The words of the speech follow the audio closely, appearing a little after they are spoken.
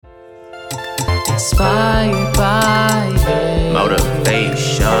Inspired by it.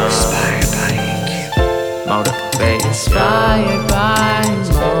 Motivation. Motivation. Inspired by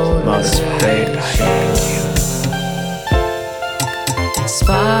motivation.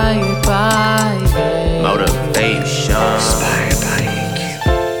 Inspired by it. Motivation.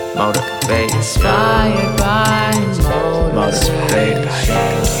 Motivation. Inspired by motivation.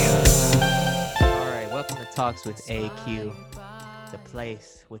 All right, welcome to Talks with AQ, the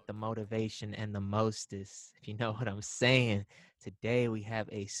place with the motivation and the mostest, if you know what I'm saying. Today we have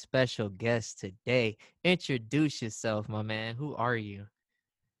a special guest today. Introduce yourself, my man. Who are you?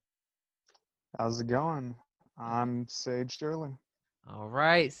 How's it going? I'm Sage Shirley. All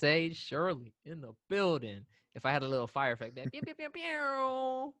right, Sage Shirley in the building. If I had a little fire effect, that pew, pew, pew,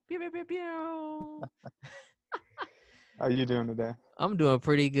 pew, pew, pew, pew, pew. How you doing today? I'm doing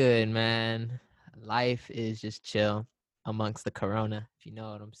pretty good, man. Life is just chill amongst the corona, if you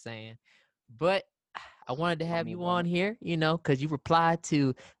know what I'm saying. But I wanted to have you on here, because you replied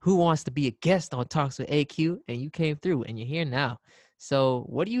to who wants to be a guest on Talks with AQ, and you came through, and you're here now. So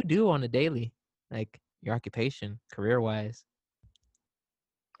what do you do on a daily, like your occupation, career-wise?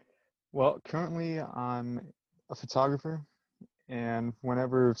 Well, currently I'm a photographer, and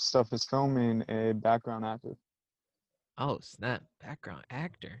whenever stuff is filming, a background actor. Oh, snap, background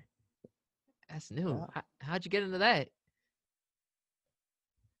actor. That's new. Yeah. How'd you get into that?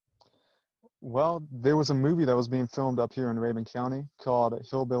 Well, there was a movie that was being filmed up here in Raven County called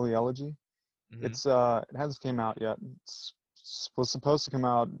Hillbilly Elegy. Mhm. It hasn't came out yet. Was supposed to come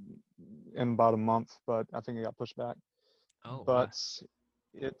out in about a month, but I think it got pushed back. Oh, wow. But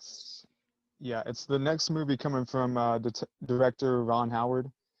it's the next movie coming from director Ron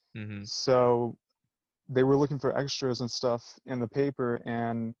Howard. Mhm. So they were looking for extras and stuff in the paper,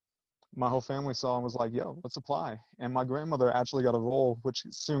 and my whole family saw and was like, yo, let's apply. And my grandmother actually got a role, which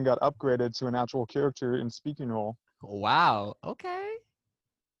soon got upgraded to an actual character in speaking role. Wow. Okay.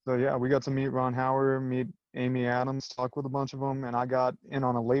 So yeah, we got to meet Ron Howard, meet Amy Adams, talk with a bunch of them, and I got in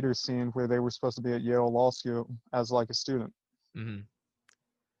on a later scene where they were supposed to be at Yale Law School as like a student. Mhm.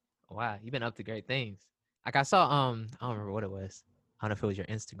 Wow, you've been up to great things. Like I saw, I don't remember what it was. I don't know if it was your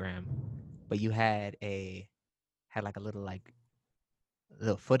Instagram, but you had like a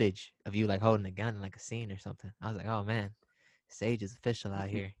little footage of you like holding a gun in like a scene or something. I was like, oh man, Sage is official out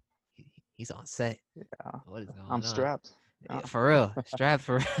here. He's on set. Yeah, What is going I'm on? strapped. Yeah, for real, strapped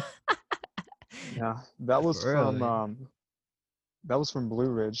for real. Yeah, that was For real, from man. Blue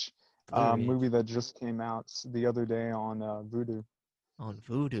Ridge, Blue Ridge movie that just came out the other day on Vudu. on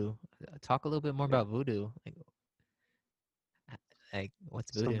Voodoo. Talk a little bit more Yeah. about Voodoo. Like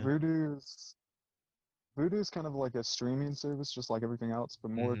what's So Voodoo? Vudu's kind of like a streaming service, just like everything else,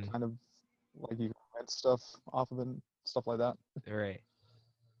 but more Mm-hmm. kind of like you can rent stuff off of it, stuff like that. Right.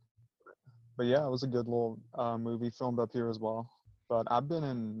 But yeah, it was a good little movie filmed up here as well. But I've been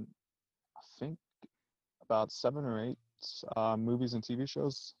in, I think, about 7 or 8 movies and TV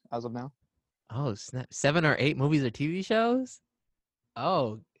shows as of now. Oh snap! 7 or 8 movies or TV shows?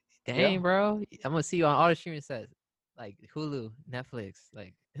 Oh, Yeah, dang, bro. I'm gonna see you on all the streaming sites, like Hulu, Netflix.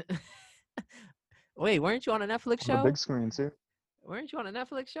 Like, wait, weren't you on a Netflix on the big show? screen too. Weren't you on a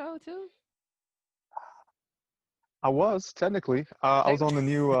Netflix show too? I was technically. I was on the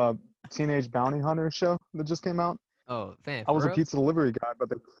new Teenage Bounty Hunter show that just came out. Oh, man, I for was a real? pizza delivery guy, but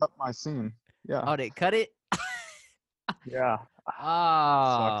they cut my scene. Yeah, Oh, they cut it? yeah, sucks.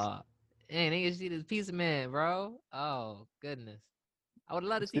 Oh, dang, they get to see this piece of man, bro. Oh, goodness. I would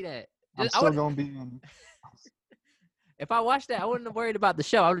love to see that. I'm I still would, gonna be in. if I watched that, I wouldn't have worried about the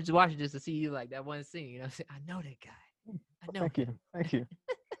show. I would just watch it just to see you like that one scene. You know, I know that guy. I know Thank you, him. thank you.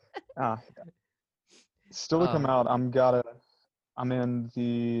 Uh, Still to come Oh, out. I'm in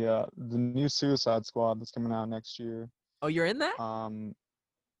the new Suicide Squad that's coming out next year. oh, you're in that? Um,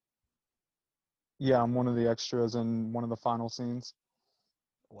 yeah, I'm one of the extras in one of the final scenes,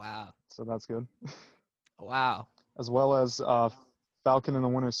 Wow. so that's good. Wow. As well as Falcon and the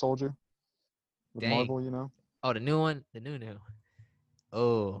Winter Soldier with Dang. Marvel, you know. Oh, the new one? The new.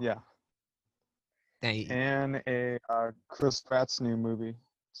 Oh, Yeah, dang. and a Chris Pratt's new movie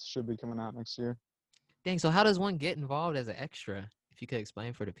should be coming out next year. Dang, so how does one get involved as an extra? If you could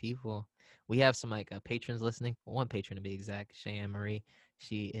explain for the people. We have some like patrons listening. One patron to be exact, Cheyenne Marie.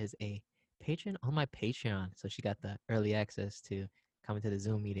 She is a patron on my Patreon. So she got the early access to coming to the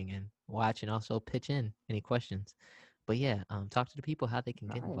Zoom meeting and watch and also pitch in any questions. But yeah, talk to the people how they can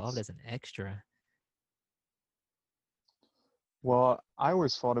get involved Nice. as an extra. Well, I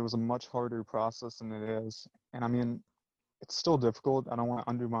always thought it was a much harder process than it is, and I mean, it's still difficult. I don't want to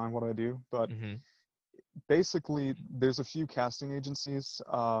undermine what I do, but Mm-hmm. basically, there's a few casting agencies.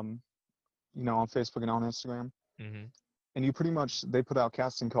 on Facebook and on Instagram. Mm-hmm. And you pretty much, they put out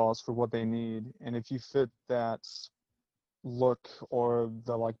casting calls for what they need. And if you fit that look or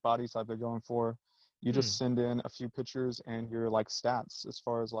the like body type they're going for, you Hmm. just send in a few pictures and your like stats as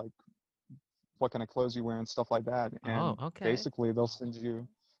far as like what kind of clothes you wear and stuff like that. Oh, And okay. basically they'll send you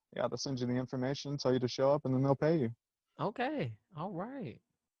the information, tell you to show up, and then they'll pay you. Okay. All right.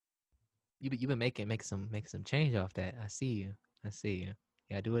 You've been making some change off that. I see you. I see you.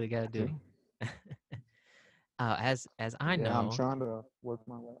 You gotta do what you gotta I do. do. As I Yeah, I'm know, trying to work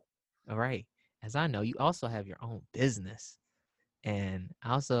my way. all right. As I know, you also have your own business. And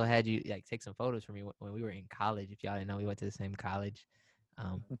I also had you like take some photos for me when we were in college. If y'all didn't know, we went to the same college.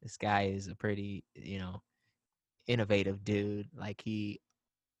 This guy is a pretty, innovative dude. Like he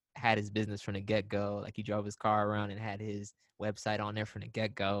had his business from the get go. Like he drove his car around and had his website on there from the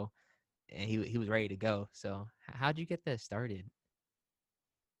get go, and he was ready to go. So how'd you get that started?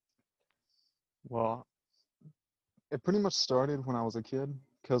 Well, it pretty much started when I was a kid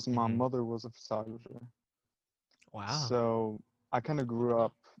because my Hmm. mother was a photographer. Wow. So I kind of grew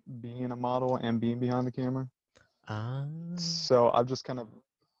up being a model and being behind the camera. Um. So I've just kind of,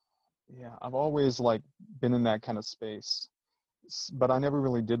 yeah, I've always like been in that kind of space. But I never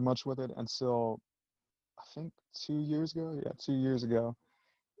really did much with it until I think 2 years ago. Yeah, 2 years ago,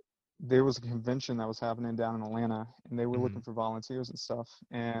 there was a convention that was happening down in Atlanta, and they were looking Hmm. for volunteers and stuff.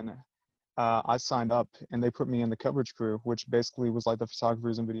 And I signed up, and they put me in the coverage crew, which basically was like the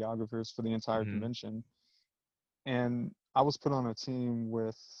photographers and videographers for the entire Hmm. convention. And I was put on a team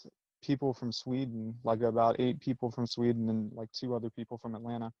with people from Sweden, like about 8 people from Sweden and like 2 other people from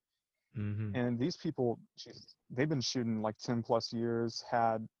Atlanta. Hmm. And these people, geez, they've been shooting like 10 plus years,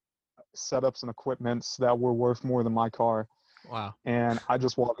 had setups and equipments that were worth more than my car. Wow. And I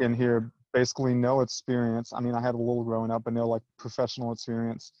just walk in here, basically no experience. I mean, I had a little growing up, but no like professional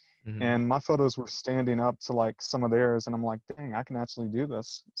experience. Hmm. And my photos were standing up to like some of theirs, and I'm like, dang, I can actually do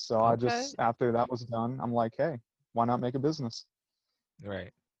this. So I Okay. just, after that was done, I'm like, hey, why not make a business?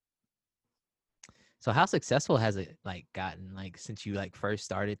 Right. So how successful has it like gotten like since you like first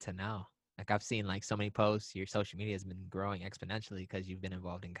started to now? Like I've seen like so many posts, your social media has been growing exponentially because you've been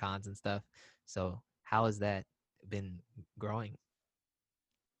involved in cons and stuff. So how has that been growing?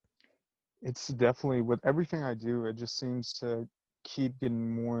 It's definitely, with everything I do, it just seems to keep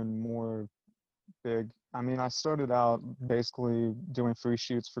getting more and more big. I mean, I started out basically doing free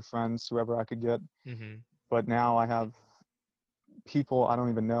shoots for friends, whoever I could get, Mm-hmm. but now I have people I don't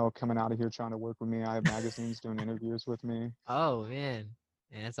even know coming out of here trying to work with me. I have magazines doing interviews with me. Oh man,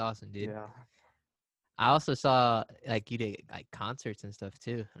 that's awesome, dude. Yeah, I also saw like you did like concerts and stuff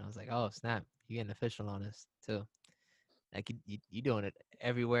too, and I was like, oh snap, you getting official on this too. Like you doing it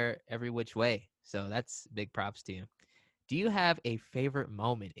everywhere, every which way. So that's big props to you. Do you have a favorite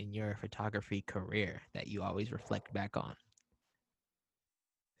moment in your photography career that you always reflect back on?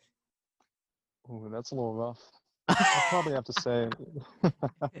 ooh, that's a little rough. I'd probably have to say,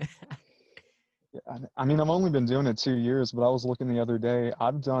 I mean, I've only been doing it 2 years, but I was looking the other day.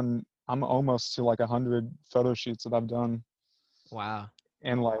 I'm almost to like 100 photo shoots that I've done, Wow.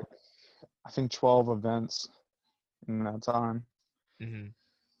 and like I think 12 events in that time. Hmm.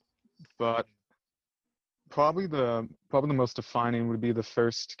 But probably the most defining would be the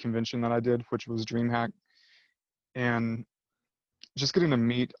first convention that I did, which was DreamHack, and just getting to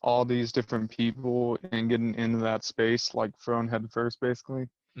meet all these different people and getting into that space, like thrown head first, basically.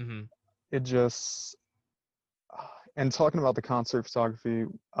 Hmm. It just and talking about the concert photography,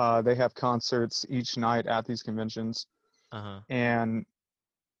 they have concerts each night at these conventions, Uh-huh. and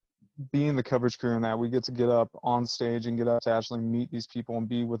being the coverage crew in that, we get up on stage and get up to actually meet these people and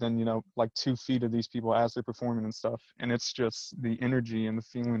be within, like 2 feet of these people as they're performing and stuff. And it's just the energy and the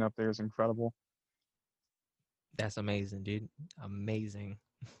feeling up there is incredible. That's amazing, dude. Amazing.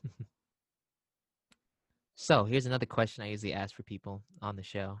 So here's another question I usually ask for people on the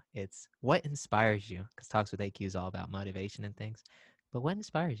show. It's what inspires you? Because Talks with AQ is all about motivation and things. But what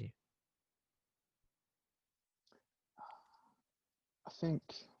inspires you? I think,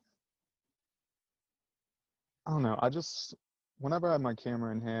 I don't know, whenever I have my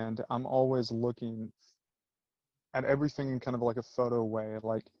camera in hand, I'm always looking at everything in kind of like a photo way.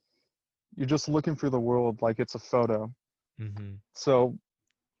 Like you're just looking through the world like it's a photo. Mm-hmm. So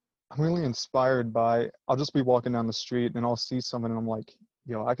I'm really inspired by, I'll just be walking down the street and I'll see someone and I'm like,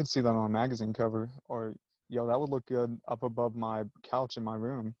 yo, I could see that on a magazine cover, or yo, that would look good up above my couch in my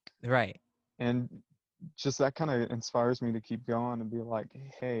room. Right. And just that kind of inspires me to keep going and be like,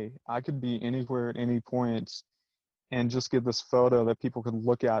 hey, I could be anywhere at any point and just get this photo that people could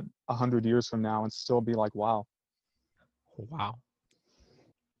look at 100 years from now and still be like, wow. Wow.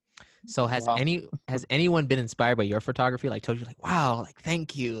 So Wow. has anyone been inspired by your photography? Like told you like, wow, like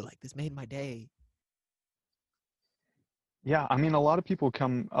thank you, like this made my day. Yeah, I mean, a lot of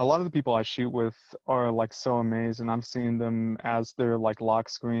the people I shoot with are like so amazed, and I've seen them as their like lock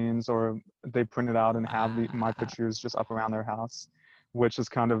screens, or they print it out and have my Wow. pictures just up around their house, which is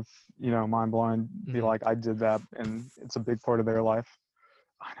kind of, mind blowing. Be Mhm. like, I did that, and it's a big part of their life.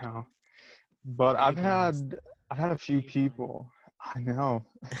 I know, but Very blessed. I've had a few people. I know,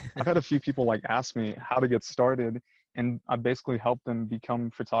 I've had a few people like ask me how to get started, and I basically helped them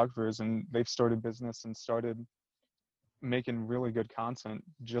become photographers, and they've started business and started making really good content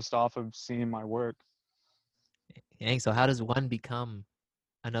just off of seeing my work. Dang, so how does one become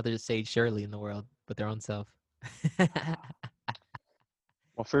another Sage Shirley in the world, but their own self?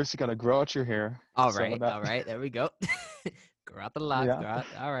 Well, first you got to grow out your hair. All So right, that, all right, there we go. Grow out the locks, yeah, grow out.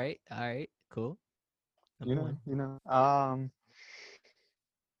 All right, cool. you Number know, one. you know.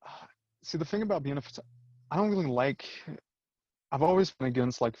 See, the thing about being I don't really like. I've always been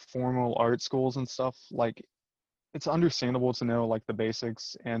against like formal art schools and stuff. Like, it's understandable to know like the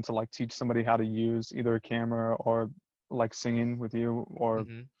basics and to like teach somebody how to use either a camera or like singing with you or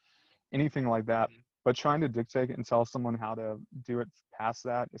Mm-hmm. anything like that. But trying to dictate and tell someone how to do it past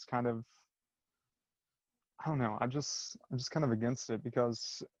that is kind of, I don't know. I'm just kind of against it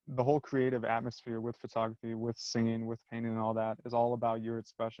because the whole creative atmosphere with photography, with singing, with painting and all that is all about your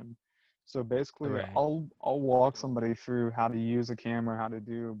expression. So basically, Right. I'll walk somebody through how to use a camera, how to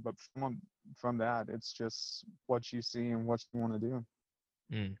do, but from that, it's just what you see and what you want to do.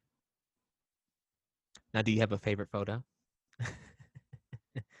 Mm. Now, do you have a favorite photo,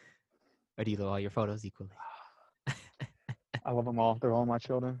 or do you love all your photos equally? I love them all. They're all my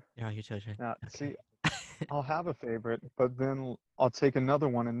children. They're all your children. Now, Okay. see, I'll have a favorite, but then I'll take another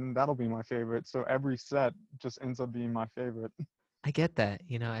one and that'll be my favorite. So every set just ends up being my favorite. I get that.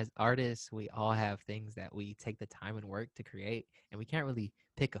 As artists, we all have things that we take the time and work to create, and we can't really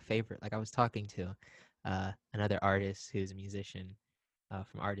pick a favorite. Like I was talking to another artist who's a musician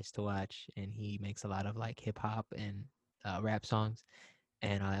from Artist to Watch, and he makes a lot of like hip hop and rap songs.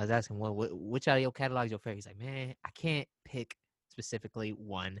 And I was asking, well, which out of your catalog is your favorite? He's like, man, I can't pick specifically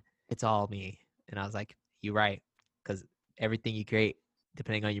one. It's all me. And I was like, you're right, because everything you create,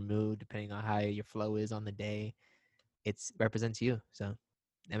 depending on your mood, depending on how your flow is on the day, it represents you. So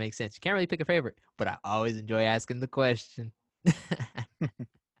that makes sense. You can't really pick a favorite, but I always enjoy asking the question. All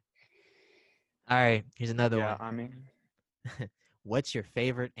right, here's another Yeah, one. I mean, What's your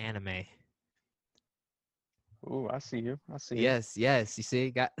favorite anime? ooh, I see you. I see you. Yes. You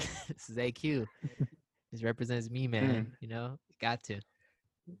see, got this is AQ. This represents me, man. Mm. Got to.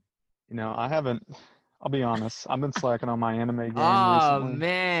 I haven't, I'll be honest, I've been slacking on my anime game Oh recently.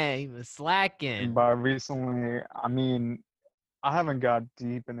 man, he was slacking. And by recently, I mean, I haven't got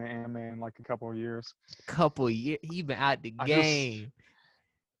deep into anime in like a couple of years. Couple years, he been out the I just, game.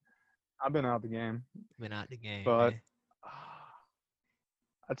 I've been out the game, Been out the game, but man.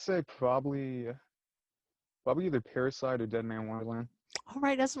 I'd say probably either Parasite or Dead Man Wonderland. All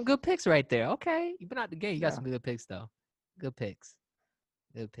right, that's some good picks right there. Okay, you've been out the game. You got Yeah. some good picks though. Good picks.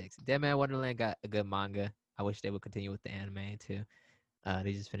 Good picks. Dead Man Wonderland got a good manga. I wish they would continue with the anime too.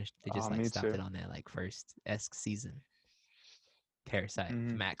 They just finished. They just like Me stopped too. it on that like first season. Parasite,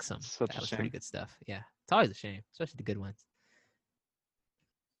 Mhm. Maxim. Such That a was pretty shame. good stuff. Yeah, it's always a shame, especially the good ones.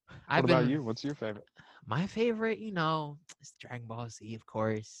 What about you? What's your favorite? My favorite, is Dragon Ball Z, of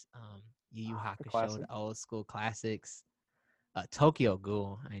course. Yu Yu The Hakusho, classic. the old school classics. Tokyo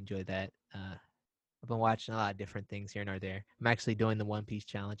Ghoul, I enjoyed that. I've been watching a lot of different things here and there. I'm actually doing the One Piece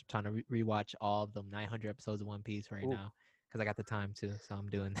challenge. I'm trying to rewatch all of the 900 episodes of One Piece right Ooh, now because I got the time too. So I'm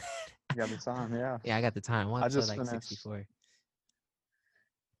doing that. you got the time, yeah. Yeah, I got the time. One I episode just like finished, 64.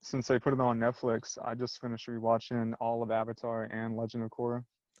 since they put it on Netflix, I just finished rewatching all of Avatar and Legend of Korra.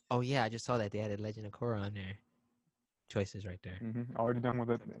 Oh yeah, I just saw that they added Legend of Korra on there. Choices right there. Already done with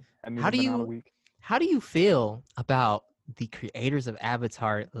it. Hadn't How even do been out a you week. how do you feel about the creators of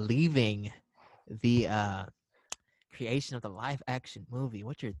Avatar leaving the creation of the live action movie?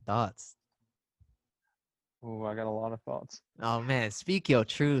 What's your thoughts? Oh, I got a lot of thoughts. Oh man, speak your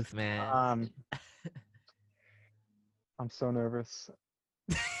truth, man. I'm so nervous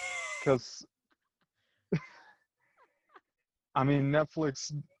because I mean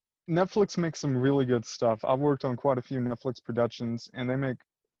Netflix makes some really good stuff. I've worked on quite a few Netflix productions and they make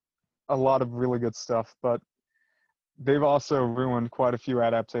a lot of really good stuff, but they've also ruined quite a few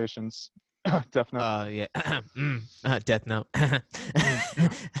adaptations. Death Note. Yeah. Death Note.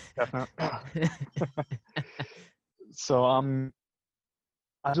 Death Note. So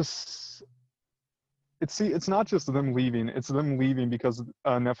I just it's not just them leaving. It's them leaving because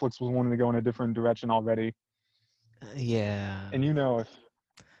Netflix was wanting to go in a different direction already. Yeah. And you know, if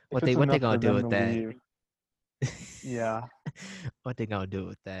it's What they enough gonna for do them with to that? leave, yeah, What they gonna do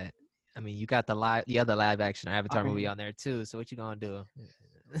with that? I mean, you got the other live action Avatar I movie mean, on there too. So what you gonna do?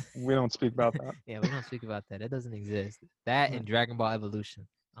 we don't speak about that. Yeah, we don't speak about that. It doesn't exist. That Yeah. and Dragon Ball Evolution.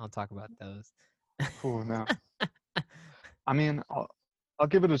 I don't talk about those. Oh no. I mean, I'll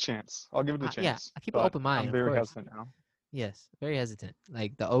give it a chance. I'll give it a Yeah, chance, I keep an but open mind, I'm of very course. hesitant now. Yes, very hesitant.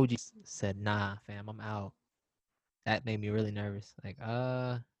 Like the OGs said, "Nah, fam, I'm out." That made me really nervous. Like,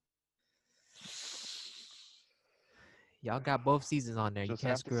 y'all got both seasons on there. You Just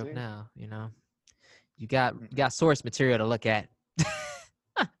can't have to screw up see. now. You know, you Mm-mm. got source material to look at.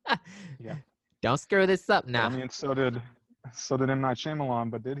 Yeah, Don't screw this up but I now. mean, so did M Night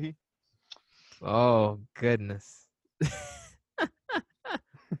Shyamalan, but did he? Oh goodness.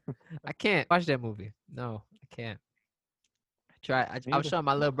 I can't watch that movie. No, I can't. Me I was either. showing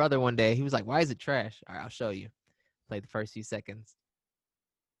my little brother one day. He was like, "Why is it trash?" All right, I'll show you. Play the first few seconds.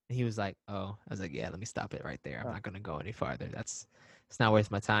 And he was like, "Oh," I was like, "Yeah, let me stop it right there. I'm Oh, not gonna go any farther. It's not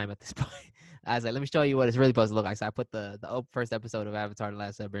worth my time at this point." I was like, "Let me show you what it's really supposed to look like." So I put the first episode of Avatar: The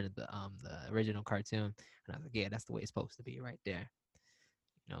Last Airbender, the original cartoon, and I was like, "Yeah, that's the way it's supposed to be right there."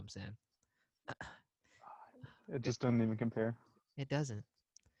 You know what I'm saying? it just doesn't even compare. It doesn't.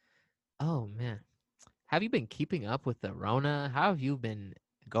 Oh man. Have you been keeping up with the Rona? How have you been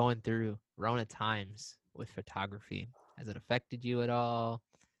going through Rona times with photography? Has it affected you at all?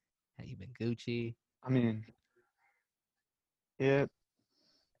 Have you been Gucci? I mean, it.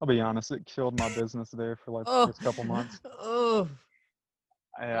 I'll be honest, it killed my business there for like the Oh, first couple months. oh,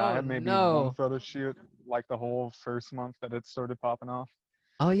 I oh had maybe one no. photo shoot like the whole first month that it started popping off.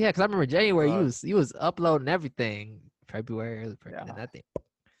 Oh yeah, because I remember January But you was uploading everything. February, early February, yeah, and that thing.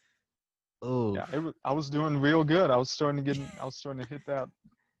 Oh, yeah, I was doing real good. I was starting to hit that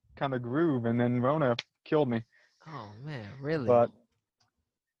kind of groove, and then Rona killed me. oh man, really? But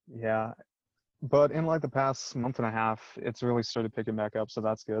yeah, but in like the past month and a half, it's really started picking back up, so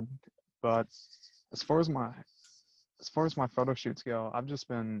that's good. But as far as my as far as my photo shoots go, I've just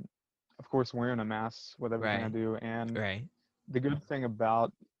been, of course, wearing a mask with everything I Right, do. And right. the good thing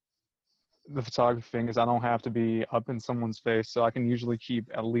about the photography thing is I don't have to be up in someone's face, so I can usually keep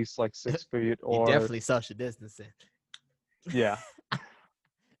at least like 6 feet You or definitely social distancing. yeah,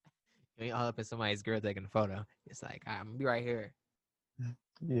 You ain't all up in somebody's girl taking a photo. It's like, I'm gonna be right here.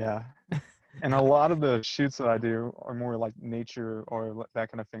 yeah. And a lot of the shoots that I do are more like nature or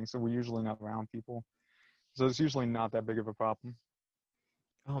that kind of thing, so we're usually not around people. So it's usually not that big of a problem.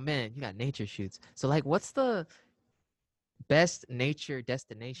 Oh man, you got nature shoots. So like, what's the best nature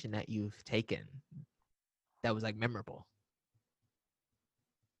destination that you've taken that was like memorable?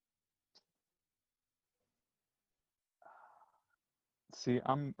 See,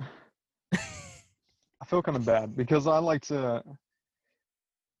 I feel kind of bad because I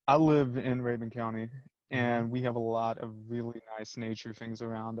live in Raven County Mhm. and we have a lot of really nice nature things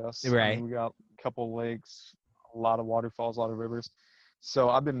around us. I mean, Right. we got a couple lakes, a lot of waterfalls, a lot of rivers. So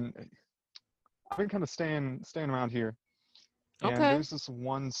I've been kind of staying around here. And Okay. there's this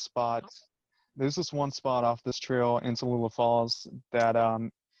one spot off this trail in Tallulah Falls that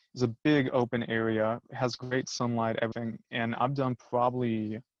is a big open area, has great sunlight, everything. And I've done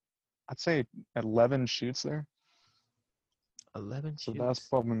probably I'd say 11 shoots there. 11 So that's shoots.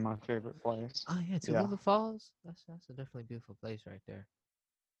 probably my favorite place. Oh yeah, Yeah. Tallulah Falls. That's a definitely beautiful place right there.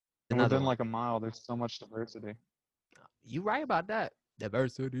 And Another within one. like a mile, there's so much diversity. You right about that.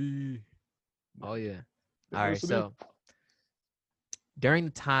 Diversity. Yeah. Oh yeah. All right. Diversity. So during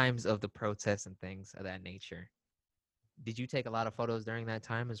the times of the protests and things of that nature, did you take a lot of photos during that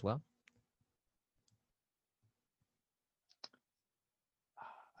time as well?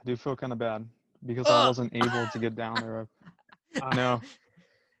 I do feel kind of bad because I Oh! wasn't able to get down there. I know.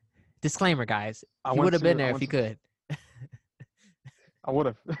 Disclaimer, guys. I He went would have been to I there if went he to could. I would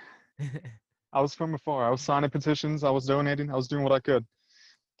have. I was from afar. I was signing petitions. I was donating. I was doing what I could.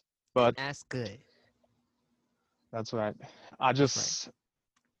 And But that's good. that's right. I That's right. just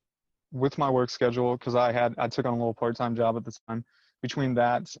with my work schedule because I took on a little part-time job at the time. Between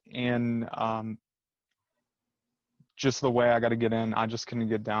that and just the way I got to get in, I just couldn't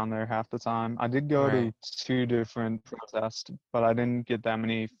get down there half the time. I did go Right. to 2 different protests, but I didn't get that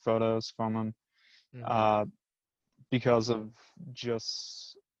many photos from them Mm-hmm. uh, because of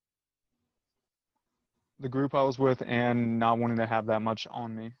just the group I was with and not wanting to have that much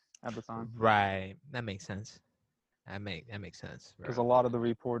on me at the time. Right. That makes sense. That makes sense. Because Bro. a lot of the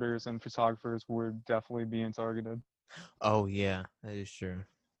reporters and photographers were definitely being targeted. Oh yeah, that is true.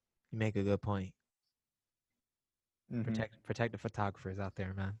 You make a good point. Mhm. Protect the photographers out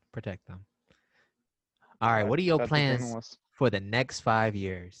there, man. Protect them. All right, Right. what are your Protect the plans journalists. for the next 5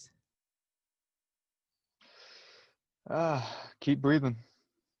 years? Keep breathing.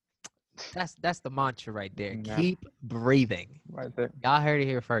 That's the mantra right there. And that Keep breathing. right there. Y'all heard it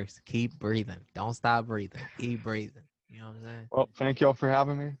here first. Keep breathing. Don't stop breathing. Keep breathing. You know what I'm saying? Well, thank y'all for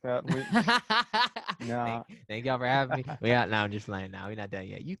having me. Nah. Thank y'all for having me. We out now. I'm just playing now. We're not done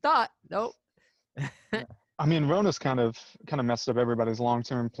yet. You thought? Nope. Yeah. I mean, Rona's kind of messed up everybody's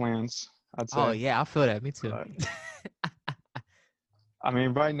long-term plans, I'd say. Oh yeah, I feel that. Me too. But, I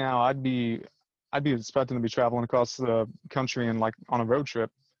mean, right now I'd be expecting to be traveling across the country and like on a road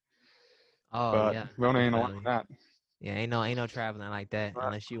trip, Oh but yeah. Rona ain't allowing Definitely. that. Yeah, ain't no traveling like that Right.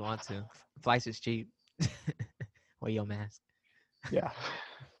 unless you want to. Flights is cheap. Wear your mask. Yeah.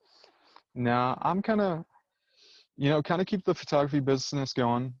 Nah, I'm kind of, keep the photography business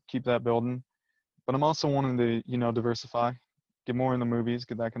going, keep that building, but I'm also wanting to, diversify, get more in the movies,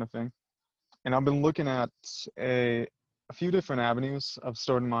 get that kind of thing. And I've been looking at a few different avenues of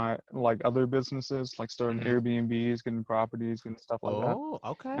starting my like other businesses, like starting Mhm. Airbnbs, getting properties, getting stuff like that. Oh,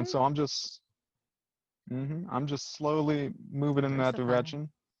 okay. And so I'm just slowly moving in that Diversify.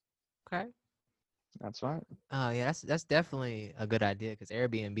 direction. Okay. That's right. Yeah, that's definitely a good idea because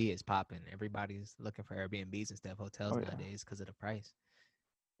Airbnb is popping. Everybody's looking for Airbnbs instead of hotels Oh yeah. nowadays because of the price,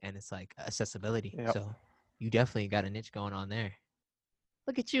 and it's like accessibility. Yep. So you definitely got a niche going on there.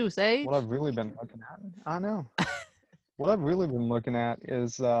 Look at you, What Sage. I've really been looking at, I know. What I've really been looking at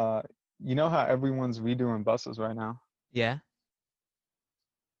is, you know how everyone's redoing buses right now? Yeah.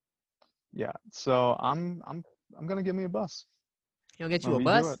 Yeah. So I'm gonna get me a bus. You gonna get I'm you a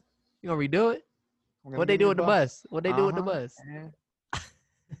gonna redo bus? it. You gonna redo it? I'm gonna What they get me do a with the bus. bus? What they do with the Uh-huh. bus? And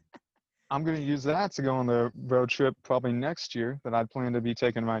I'm gonna use that to go on the road trip probably next year that I plan to be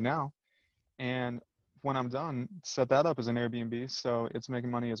taking right now. And when I'm done, set that up as an Airbnb so it's making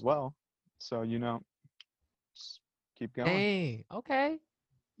money as well. So just keep going. Hey, okay.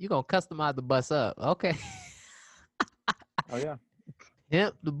 You gonna customize the bus up? Okay. Oh yeah.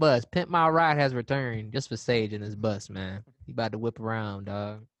 Pimp the bus. Pimp My Ride has returned just for Sage in his bus, man. He about to whip around,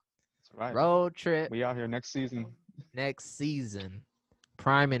 dog. That's right. Road trip We out here next season. next season.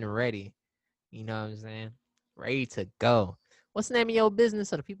 Prime and ready. You know what I'm saying? Ready to go. What's the name of your business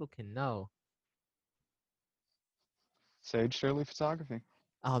so the people can know? Sage Shirley Photography.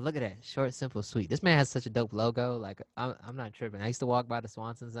 Oh, look at that. Short, simple, sweet. This man has such a dope logo. Like, I'm not tripping. I used to walk by the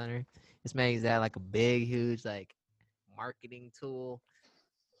Swanson Center. This man used to have like a big, huge, like, marketing tool.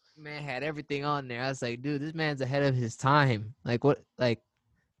 Man had everything on there. I was like, dude, this man's ahead of his time. Like, what? Like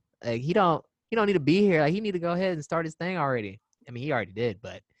he don't need to be here. Like, he need to go ahead and start his thing already. I mean, he already did,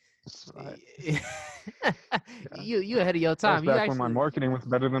 but That's right. you ahead of your That was time. You back when my actually marketing was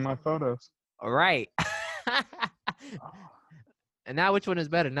better than my photos. right. Oh, And now, which one is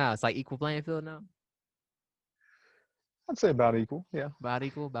better now? It's like equal playing field now. I'd say about equal. Yeah. About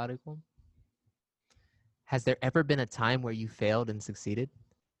equal. Has there ever been a time where you failed and succeeded?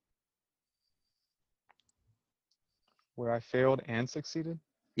 Where I failed and succeeded.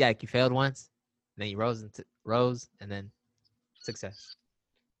 Yeah, like you failed once, then you rose, and then success.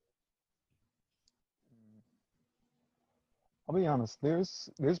 I'll be honest. There's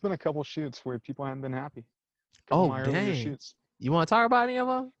been a couple shoots where people haven't been happy. A couple Oh, of my earlier dang. shoots. You want to talk about any of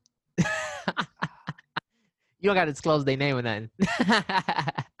them? You don't got to disclose their name or nothing.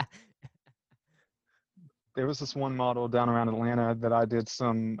 There was this one model down around Atlanta that I did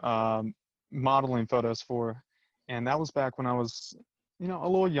some modeling photos for, and that was back when I was, a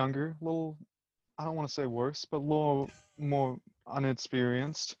little younger, a little, I don't want to say worse, but a little more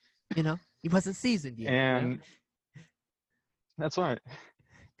unexperienced. You wasn't seasoned yet. And that's right.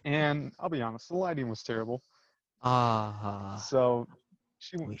 And I'll be honest, the lighting was terrible. So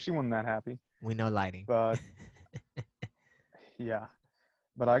she wasn't that happy. We know lighting. But yeah.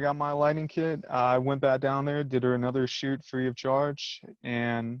 But I got my lighting kit. I went back down there, did her another shoot free of charge,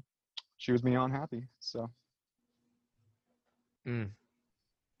 and she was beyond happy. So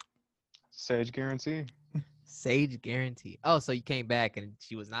Sage guarantee. Sage guarantee. Oh, so you came back and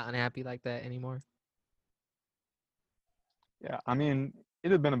she was not unhappy like that anymore? Yeah, I mean,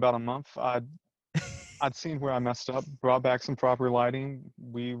 it had been about a month. I'd seen where I messed up, brought back some proper lighting.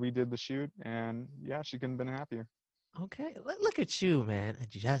 We redid the shoot, and yeah, she couldn't have been happier. Okay, look at you, man.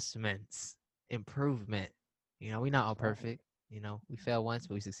 Adjustments, improvement. We're not all perfect. We fail once,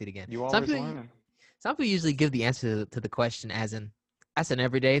 but we succeed again. You always learning. Some people usually give the answer to the question as in, that's an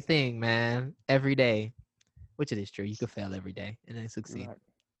everyday thing, man. Every day, which it is true. You could fail every day and then succeed. Right.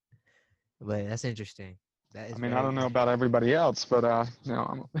 But that's interesting. That is I mean, I don't know about everybody else, but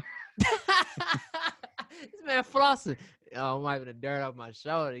This man flossing. Oh, I'm wiping the dirt off my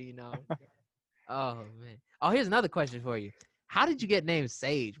shoulder, you know. Oh man. Oh, here's another question for you. How did you get named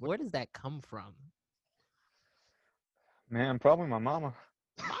Sage? Where does that come from? Man, probably my mama.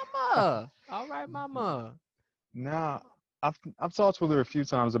 Mama. All right, mama. Nah, I've talked with her a few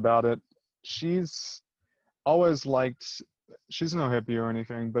times about it. She's always liked. She's no hippie or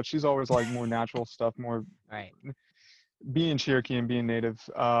anything, but she's always liked more natural stuff, more Right. being Cherokee and being native.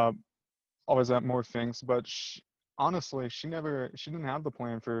 Always at more things, but honestly, she didn't have the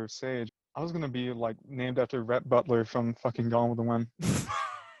plan for Sage. I was gonna be like named after Rhett Butler from fucking Gone with the Wind.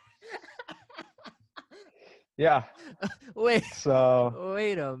 Yeah. Wait. So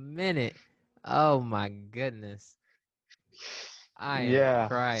Wait a minute. Oh my goodness. I am yeah.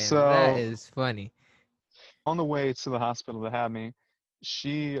 crying. So That is funny. on the way to the hospital to have me,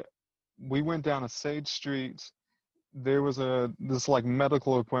 we went down a Sage Street. There was this like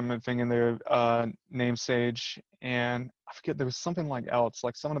medical appointment thing in there named Sage, and I forget, there was something like else,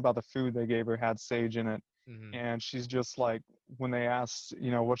 like something about the food they gave her had sage in it. Mhm. And she's just like, when they asked,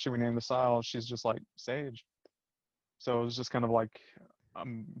 what should we name the style, she's just like Sage. So it was just kind of like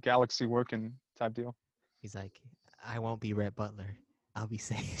galaxy working type deal. He's like, I won't be Rhett Butler. I'll be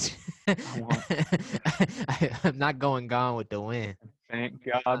Sage. won't. I'm not going Gone with the Wind. Thank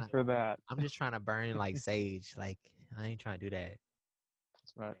God for that. I'm just trying to burn like Sage. Like, I ain't trying to do that.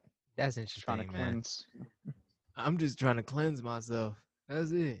 That's right. That's Trying to interesting, man. cleanse. I'm just trying to cleanse myself.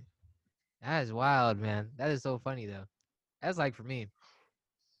 That's it. That is wild, man. That is so funny, though. That's like for me.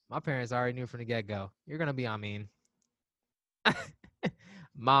 My parents already knew from the get-go. You're going to be Amin.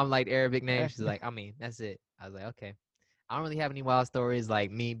 Mom liked Arabic names. She's like, Amin. That's it. I was like, okay. I don't really have any wild stories like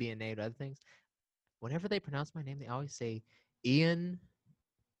me being named other things. Whenever they pronounce my name, they always say Ian,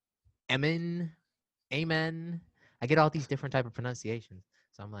 Emin, Amen. I get all these different type of pronunciations.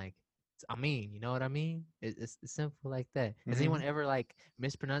 So I'm like, I mean, you know what I mean? It's simple like that. Has anyone ever like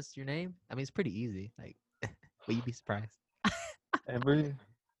mispronounced your name? I mean, it's pretty easy. Like, will you be surprised?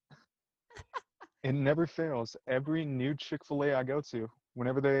 It never fails. Every new Chick-fil-A I go to,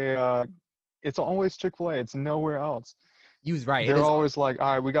 whenever it's always Chick-fil-A. It's nowhere else. You was right. They're always like,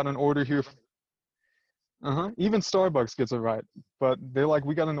 all right, we got an order here. Even Starbucks gets it right. But they're like,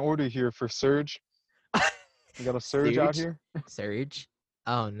 we got an order here for Surge. We got a Surge out here. Surge?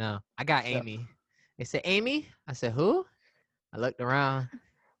 Oh, no. I got Yeah. Amy. They said, Amy? I said, who? I looked around.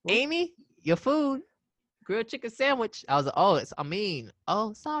 Amy, your food. Grilled chicken sandwich. I was like, oh, it's Amin.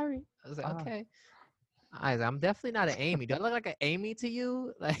 Oh, sorry. I was like, okay. I was like, I'm definitely not an Amy. Do I look like an Amy to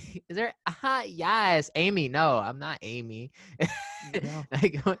you? Like, is there? Yes, Amy. No, I'm not Amy. No.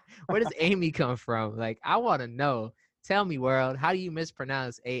 Like, where does Amy come from? Like, I want to know. Tell me, world. How do you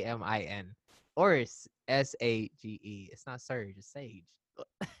mispronounce Amin? Or it's Sage? It's not Surge. It's Sage.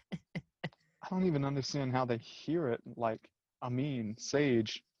 I don't even understand how they hear it. Like,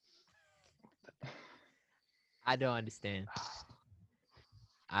 Sage. I don't understand.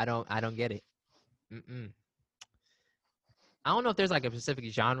 I don't get it. I don't know if there's like a specific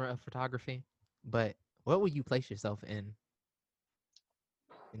genre of photography, but what would you place yourself in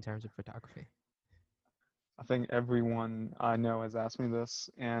terms of photography? I think everyone I know has asked me this,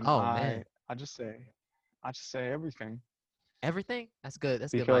 and man. I just say everything. Everything? That's good.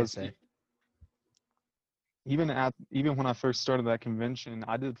 That's good Because mindset. even when I first started that convention,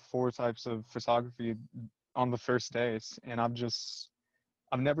 I did 4 types of photography on the first days, and I've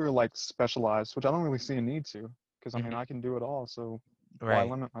never like specialized, which I don't really see a need to, because I mean I can do it all, so why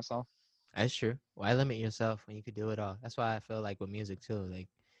limit myself? That's true. Why limit yourself when you could do it all? That's why I feel like with music too, like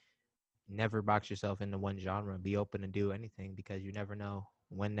never box yourself into one genre. Be open to do anything, because you never know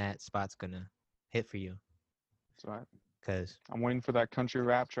when that spot's gonna hit for you. That's right. Cause I'm waiting for that country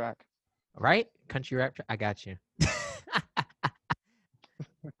rap track. right? Country rap. I got you.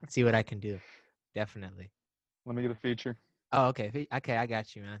 See what I can do. Definitely. Let me get a feature. Oh, okay. Okay, I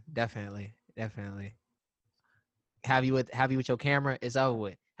got you, man. Definitely. Have you with your camera? It's over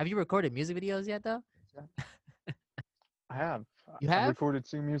with. Have you recorded music videos yet, though? I have. You I've have? recorded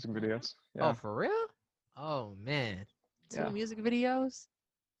 2 music videos. Yeah. Oh, for real? Oh man, 2 Yeah. music videos.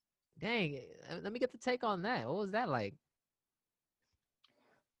 Dang. Let me get the take on that. What was that like?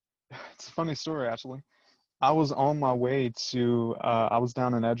 It's a funny story, actually. I was on my way to, I was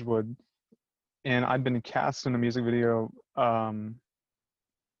down in Edgewood, and I'd been cast in a music video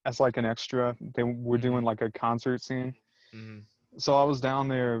as like an extra. They were doing like a concert scene. So I was down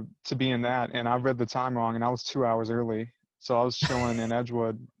there to be in that, and I read the time wrong, and I was 2 hours early. So I was chilling in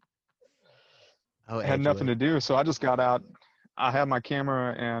Edgewood. Oh, I had nothing to do, so I just got out. I had my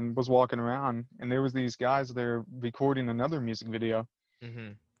camera and was walking around, and there was these guys there recording another music video.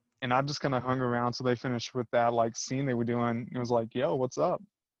 And I just kind of hung around till they finished with that like scene they were doing. It was like, yo, what's up?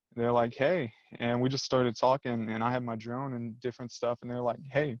 They're like, hey, and we just started talking, and I had my drone and different stuff, and they're like,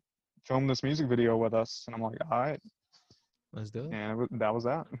 hey, film this music video with us, and I'm like, all right, Let's do it. and that was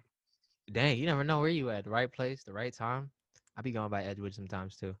that. Dang, you never know where you at. The right place, the right time. I be going by Edgewood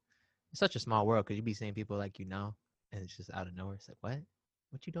sometimes too. It's such a small world because you be seeing people like and it's just out of nowhere. It's like, what?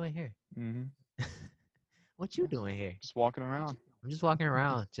 What you doing here? Hmm. What you doing here? Just walking around. I'm just walking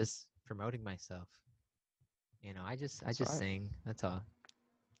around, just promoting myself. I just That's right. sing. That's all.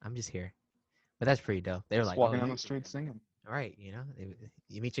 I'm just here. But that's pretty dope. They were Just like, walking oh, down the street singing. all right,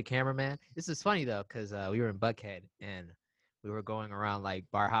 you meet your cameraman. This is funny though, because we were in Buckhead and we were going around like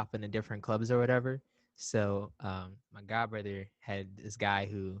bar hopping in different clubs or whatever. So my godbrother had this guy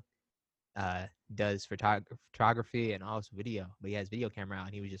who does photography and also video, but he has video camera out,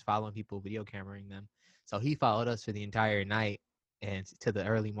 and he was just following people, video cameraing them. So he followed us for the entire night and to the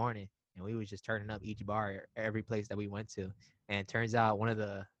early morning, and we was just turning up each bar, every place that we went to. And turns out one of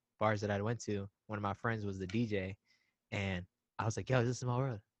the bars that I went to, one of my friends was the DJ, and I was like, yo, this is my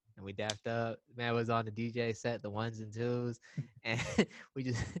world. And we dapped up. Man was on the DJ set, the ones and twos, and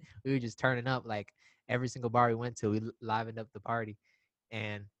we were just turning up like every single bar we went to. We livened up the party,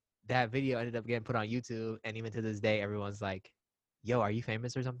 and that video ended up getting put on YouTube. And even to this day, everyone's like, "Yo, are you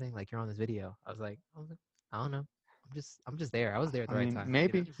famous or something? Like you're on this video." I was like, "I don't know. I'm just there. I was there at the right time.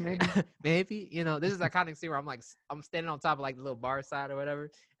 Maybe. Maybe. This is that kind of scene where I'm standing on top of like the little bar side or whatever,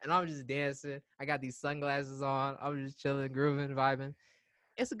 and I'm just dancing. I got these sunglasses on. I'm just chilling, grooving, vibing.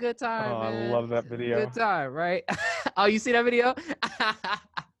 It's a good time, Oh, man. I love that It's a video. good time, right? Oh, you see that video?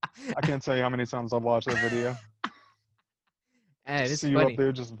 I can't tell you how many times I've watched that video. And it's See you funny. up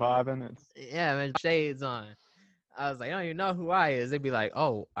there just vibing. Yeah, man, shades on. I was like, I don't even know who I is. They'd be like,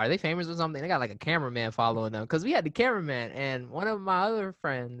 oh, are they famous or something? They got like a cameraman following them. Because we had the cameraman, and one of my other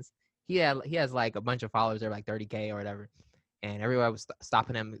friends, he has like a bunch of followers. They're like 30K or whatever. And everyone was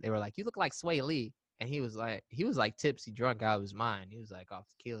stopping him. They were like, you look like Sway Lee. And he was like tipsy drunk out of his mind. He was like off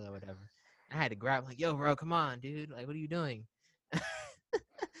tequila or whatever. I had to grab him like, yo, bro, come on, dude. Like, what are you doing?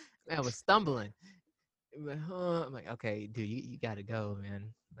 Man, I was stumbling. I'm like, okay, dude, you gotta go,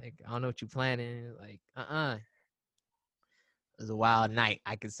 man. Like, I don't know what you're planning. Like, It was a wild night.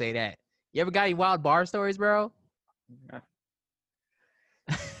 I can say that. You ever got any wild bar stories, bro?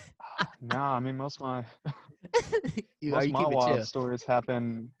 Nah, I mean most of my you most of my keep it wild chill. stories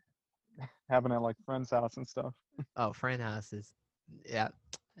happen at like friends' house and stuff. Oh, friend houses. Yeah,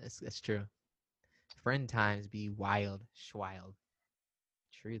 that's true. Friend times be wild, schwild.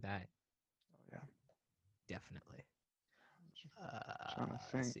 True that. Yeah. Definitely. Trying to Let's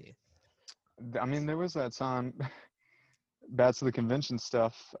think. see. I mean, there was that time back to the convention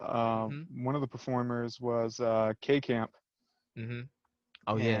stuff. One of the performers was K Camp. Mm-hmm.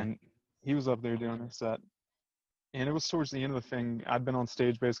 Oh, yeah. And he was up there doing a set. And it was towards the end of the thing. I'd been on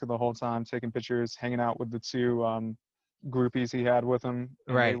stage basically the whole time, taking pictures, hanging out with the two groupies he had with him.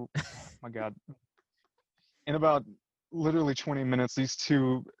 And Right. oh my God. In about literally 20 minutes, these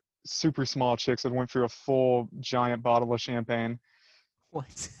two super small chicks had went through a full giant bottle of champagne.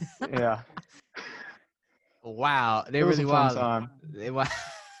 What? Yeah. Wow. They're It was really a fun wild. time. They were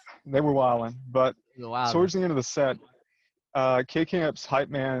They were wilding. But wild. towards the end of the set, K Camp's hype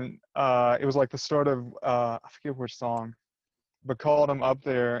man, it was like the start of I forget which song, but called him up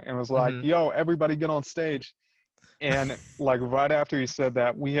there and was like, yo, everybody get on stage. And like right after he said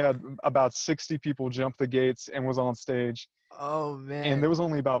that, we had about 60 people jump the gates and was on stage. Oh, man. And there was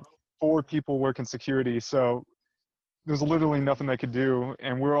only about 4 people working security, so there was literally nothing they could do.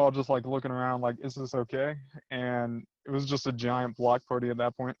 And we were all just like looking around like, is this okay? And it was just a giant block party at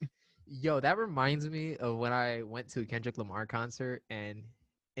that point. Yo, that reminds me of when I went to a Kendrick Lamar concert, and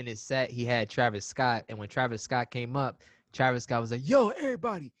in his set he had Travis Scott, and when Travis Scott came up, Travis Scott was like, yo,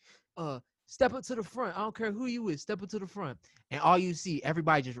 everybody, step up to the front. I don't care who you is, step up to the front. And all you see,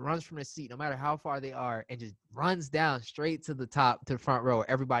 everybody just runs from the seat, no matter how far they are, and just runs down straight to the top, to the front row,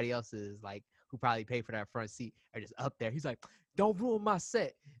 where everybody else is, like, who probably paid for that front seat, are just up there. He's like, don't ruin my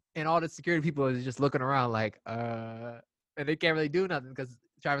set. And all the security people is just looking around like, and they can't really do nothing because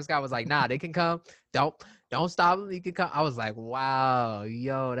Travis Scott was like, nah, they can come. Don't stop them. You can come. I was like, wow,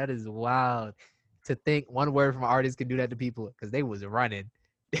 yo, that is wild. To think one word from an artist can do that to people, because they was running.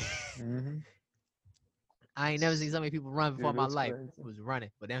 I ain't never seen so many people run before in my life. Crazy. It was running.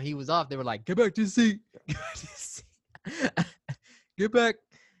 But then he was off. They were like, get back to your seat. Get back to your seat. Get back.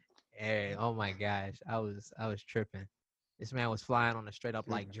 And oh my gosh, I was tripping. This man was flying on a straight up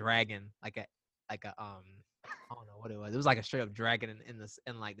like dragon, like a I don't know what it was. It was like a straight up dragon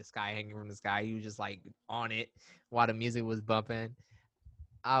in like the sky, hanging from the sky. He was just like on it while the music was bumping.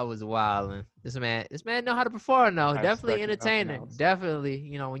 I was wilding. This man know how to perform though. I Definitely expect nothing entertainer. else.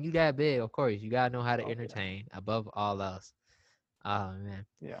 Definitely, when you that big, of course, you gotta know how to Oh, yeah. entertain above all else. Oh man.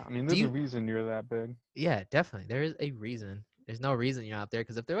 Yeah, I mean, Do there's a you reason you're that big. Yeah, definitely. There is a reason. There's no reason you're out there.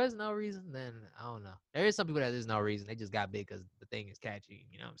 Because if there was no reason, then I don't know. There is some people that there's no reason. They just got big because the thing is catchy.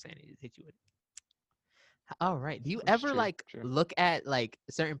 You know what I'm saying? They just hit you with it. All right. Do you That's ever true. like True. look at like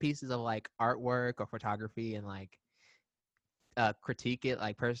certain pieces of like artwork or photography and like critique it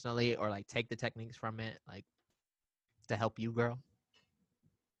like personally or like take the techniques from it like to help you, girl?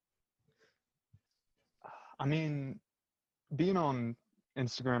 I mean, being on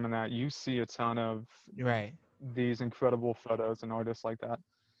Instagram and that, you see a ton of Right. these incredible photos and artists like that.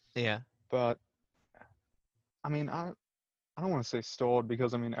 Yeah. But I mean, I don't want to say stalled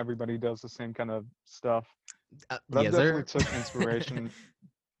because I mean everybody does the same kind of stuff. But I've Yes, definitely sir. took inspiration.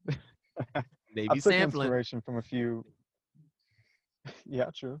 They be I've took sampling. inspiration from a few. Yeah,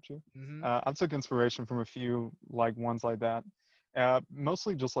 true, true. Hmm. I've took inspiration from a few like ones like that.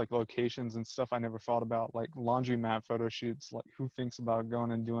 Mostly just like locations and stuff I never thought about, like laundromat photo shoots. Like who thinks about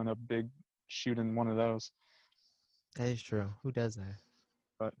going and doing a big shoot in one of those? That is true. Who does that?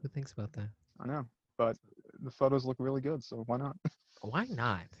 But Who thinks about that? I know. But the photos look really good, so why not? Why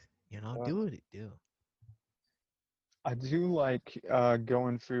not? But Do what it do. I do like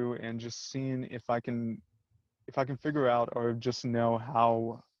going through and just seeing if I can figure out or just know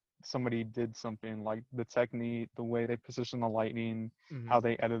how somebody did something, like the technique, the way they position the lighting, Hmm. how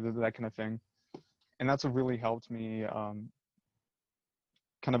they edited that kind of thing. And that's what really helped me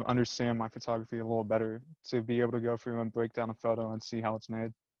kind of understand my photography a little better, to be able to go through and break down a photo and see how it's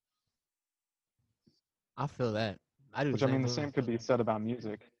made. I feel that. I do the Which I same mean, the thing. same could be said about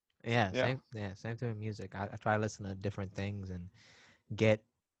music. Yeah, Yeah. same. Yeah, same thing with music. I try to listen to different things and get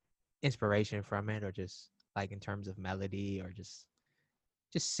inspiration from it, or just like in terms of melody, or just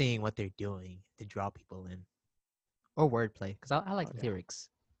seeing what they're doing to draw people in, or wordplay. Because I like Oh, yeah. lyrics.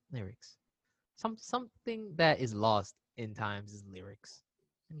 Lyrics. Something that is lost in times is lyrics.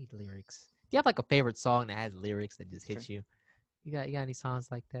 I need lyrics. Do you have like a favorite song that has lyrics that just Sure. hits you? You got any songs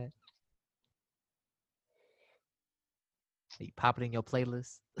like that? That you pop it in your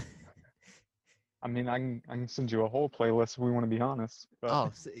playlist? I mean, I can send you a whole playlist if we want to be honest. But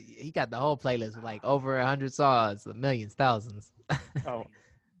Oh, so he got the whole playlist with like over 100 songs, millions, thousands. oh,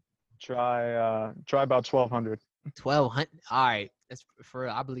 try about 1,200. 1,200. All right, that's for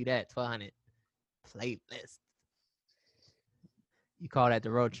real. I believe that 1,200 playlist. You call that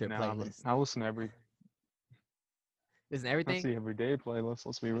the road trip Now, but playlist? I listen to every. Isn't I everything? see everyday playlist.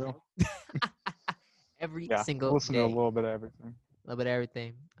 Let's be real. Every Yeah, I single listen to a day, little bit of everything. a little bit of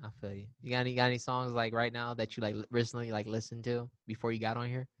everything. I feel you. You got any songs like right now that you like recently like listened to before you got on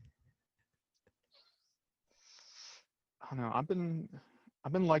here? I don't know.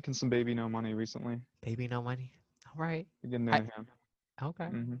 I've been liking some Baby No Money recently. Baby No Money. All right. Getting Hi, into him. okay.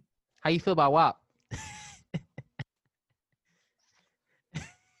 Hmm. How you feel about WAP?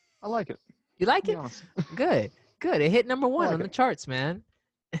 I like it. You like To be it? honest. Good. Good. It hit number I one like on the it. charts, man.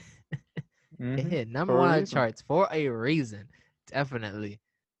 It Hmm. hit number For a one on the reason. charts for a reason. Definitely.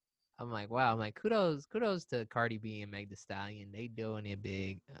 I'm like, wow. I'm like, kudos to Cardi B and Meg Thee Stallion. They doing it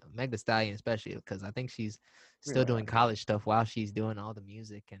big. Meg Thee Stallion, especially because I think she's still Really doing are. college stuff while she's doing all the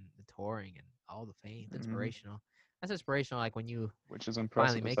music and the touring and all the fame. It's Hmm. inspirational. That's inspirational. Like when you Which is finally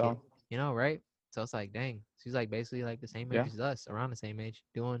impressive as make it, hell. right? So it's like, dang, she's like basically like the same age Yeah. as us, around the same age,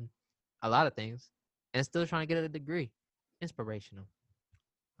 doing a lot of things and still trying to get a degree. Inspirational.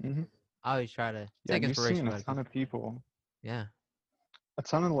 Hmm. I always try to Yeah, take you're inspiration seeing a from other ton people. of people. Yeah. A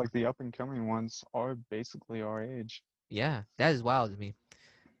ton of like the up and coming ones are basically our age. Yeah. That is wild to me.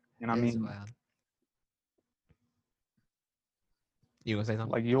 And I That is mean, wild. You gonna say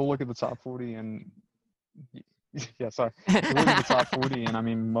something? like you'll look at the top 40 and yeah, sorry. You look at the top 40 and I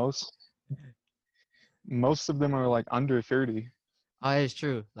mean most of them are like under 30. Oh, it's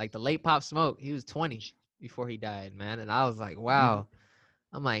true. Like the late Pop Smoke, he was 20 before he died, man. And I was like, Mhm. wow.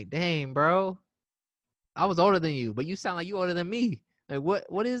 I'm like, dang, bro. I was older than you, but you sound like you older than me. Like,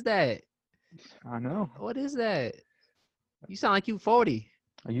 what is that? I know. What is that? You sound like you 40.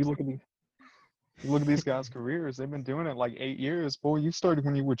 You look at these guys' careers. They've been doing it like 8 years. Boy, you started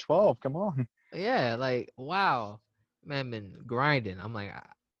when you were 12. Come on. Yeah, like, wow. Man, been grinding. I'm like,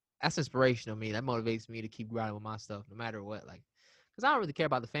 that's inspirational to me. That motivates me to keep grinding with my stuff no matter what. Like, because I don't really care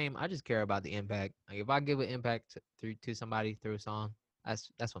about the fame. I just care about the impact. Like, if I give an impact to somebody through a song, that's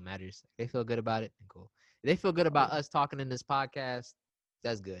what matters. If they feel good about it, then cool. If they feel good Oh, about yeah. us talking in this podcast,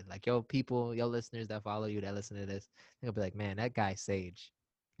 that's good. Like, your people, your listeners that follow you, that listen to this, they'll be like, man, that guy Sage,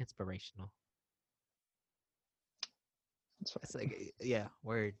 inspirational. It's like, yeah,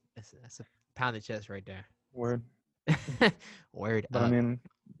 word. That's a pounded chest right there. Word. Word But I up. mean,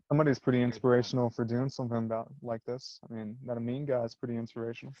 somebody's pretty inspirational for doing something about like this. I mean, that a mean guy is pretty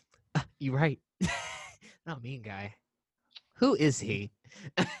inspirational. You right. Not mean guy. Who is he?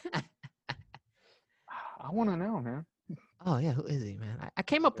 I want to know, man. Oh yeah, who is he, man? I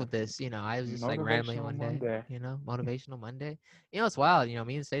came up with this. I was just like randomly Motivational one day. Monday. Motivational Monday. It's wild.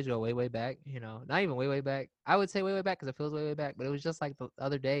 Me and Sage go way, way back. Not even way, way back. I would say way, way back because it feels way, way back. But it was just like the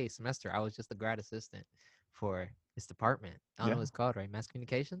other day, semester. I was just a grad assistant for this department. I don't know Yeah. what it's called, right? Mass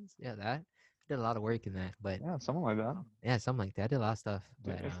communications. Yeah, that. I did a lot of work in that, but Yeah, something like that. yeah, something like that. I did a lot of stuff.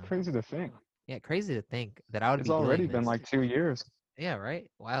 Dude, But it's crazy to think. yeah, crazy to think that I would It's be already doing been this. like 2 years. Yeah, right.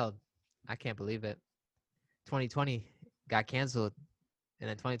 Wild. I can't believe it. 2020 got canceled, and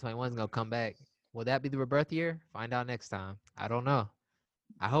then 2021 is gonna come back. Will that be the rebirth year? Find out next time. I don't know.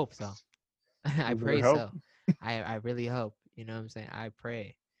 I hope so. I We better pray hope. so. I really hope. You know what I'm saying? I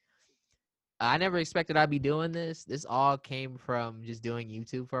pray. I never expected I'd be doing this. This all came from just doing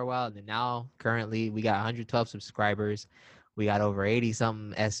YouTube for a while. And then now, currently, we got 112 subscribers. We got over 80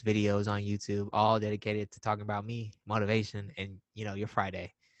 something S videos on YouTube, all dedicated to talking about me, motivation, and your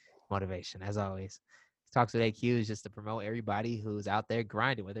Friday motivation, as always. Talks with AQ is just to promote everybody who's out there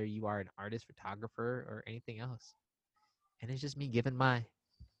grinding, whether you are an artist, photographer, or anything else. And it's just me giving my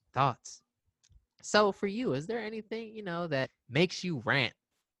thoughts. So for you, is there anything, that makes you rant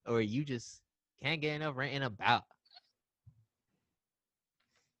or you just can't get enough ranting about?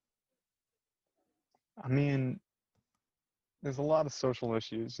 I mean, there's a lot of social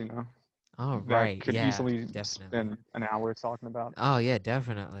issues, Oh, that right. could Yeah, easily definitely. spend an hour talking about. Oh, yeah,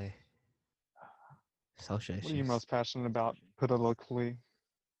 definitely. Social What are you issues. most passionate about politically?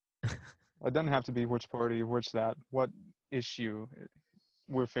 It doesn't have to be which party, which that. What issue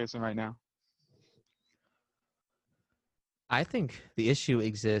we're facing right now? I think the issue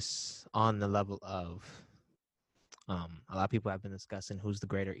exists on the level of a lot of people have been discussing who's the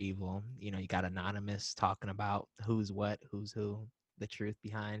greater evil. You got Anonymous talking about who's what, who's who, the truth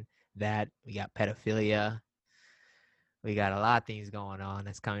behind that. We got pedophilia. We got a lot of things going on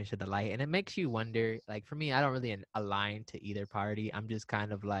that's coming to the light. And it makes you wonder, like for me, I don't really align to either party. I'm just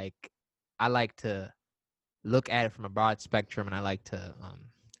kind of like, I like to look at it from a broad spectrum, and I like to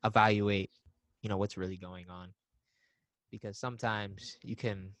evaluate, what's really going on. Because sometimes you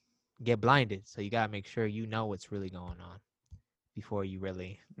can get blinded. So you got to make sure you know what's really going on before you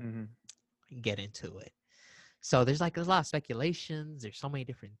really get into it. So there's a lot of speculations. There's so many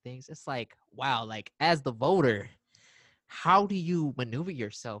different things. It's like, wow, like as the voter, how do you maneuver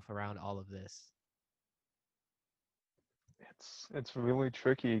yourself around all of this? It's really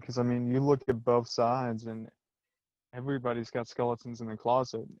tricky because I mean, you look at both sides and everybody's got skeletons in the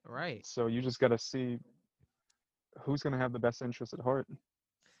closet. Right. So you just got to see who's going to have the best interest at heart.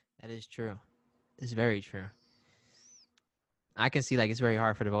 That is true. It's very true. I can see it's very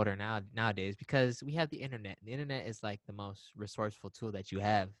hard for the voter nowadays because we have the internet. The internet is like the most resourceful tool that you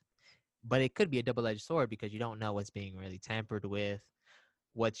have. But it could be a double-edged sword because you don't know what's being really tampered with,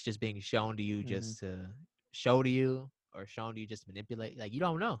 what's just being shown to you just to show to you or shown to you just to manipulate. Like, you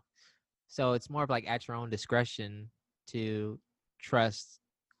don't know. So it's more of at your own discretion to trust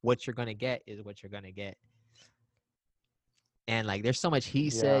what you're going to get is what you're going to get. And there's so much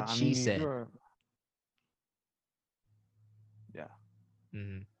he said, she said. Yeah.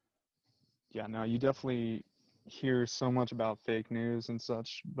 Mm-hmm. Yeah, no, you definitely hear so much about fake news and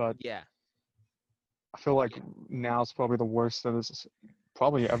such, but yeah, I feel like now it's probably the worst that it's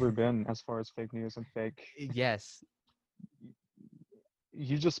probably ever been as far as fake news and fake. Yes.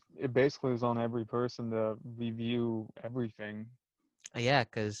 It basically is on every person to review everything. Yeah,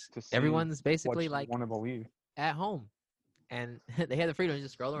 because everyone's basically want to believe at home, and they have the freedom to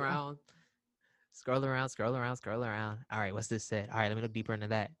just scroll around. All right, what's this said? All right, let me look deeper into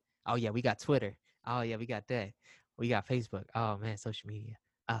that. Oh yeah, we got Twitter. Oh yeah, we got that. We got Facebook. Oh man, social media.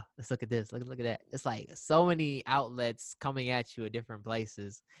 Oh, let's look at this. Look at that. It's like so many outlets coming at you at different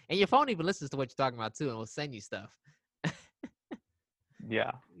places, and your phone even listens to what you're talking about too, and will send you stuff.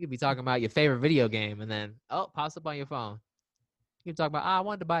 Yeah. You could be talking about your favorite video game, and then pops up on your phone. You can talk about I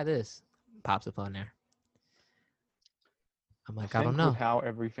wanted to buy this. Pops up on there. I'm like, I don't know. With how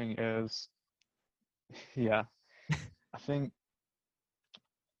everything is. Yeah. I think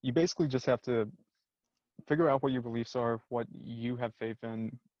you basically just have to figure out what your beliefs are, what you have faith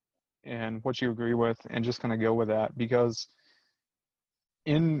in, and what you agree with, and just kind of go with that. Because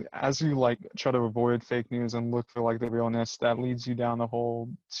as you try to avoid fake news and look for the realness, that leads you down the hole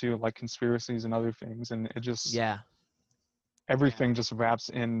to conspiracies and other things, and it just everything just wraps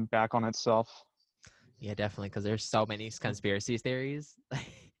in back on itself. Yeah, definitely, because there's so many conspiracy theories,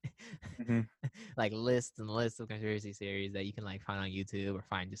 Mhm. like lists and lists of conspiracy theories that you can like find on YouTube or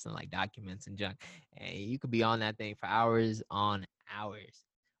find just in like documents and junk, and you could be on that thing for hours on hours,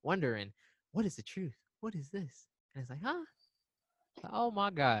 wondering what is the truth, what is this, and it's like, huh? Oh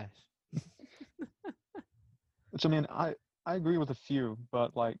my gosh. Which I mean, I agree with a few,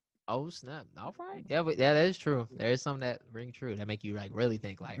 but like, Oh snap! All right, yeah, but yeah, that is true. There is some that ring true that make you like really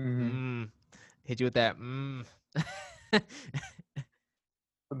think, like, mhm. hit you with that,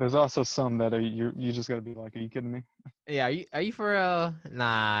 But there's also some that are you just gotta be like, are you kidding me? Yeah, are you for real?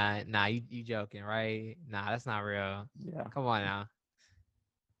 Nah, you joking, right? Nah, that's not real. Yeah. Come on now.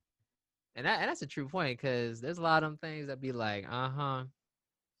 And that's a true point, because there's a lot of them things that be like,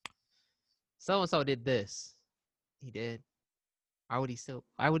 so and so did this. He did. Why would he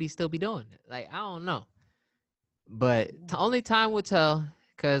still be doing it? Like, I don't know. But only time will tell,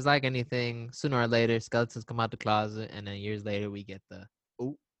 because like anything, sooner or later, skeletons come out the closet, and then years later we get the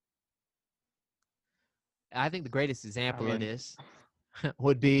ooh. I think the greatest I example of mean, this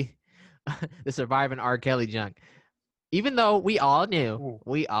would be the surviving R. Kelly junk. Even though we all knew, ooh.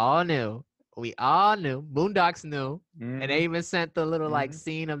 Boondocks knew, and Mm-hmm. they even sent the little like Mm-hmm.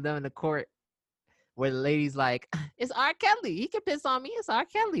 scene of them in the court where the lady's like, "It's R. Kelly. He can piss on me. It's R.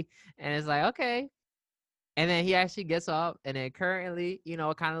 Kelly," and it's like, okay. And then he actually gets off, and then currently,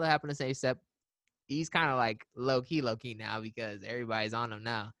 it kind of happened to say, except he's kind of like low key now, because everybody's on him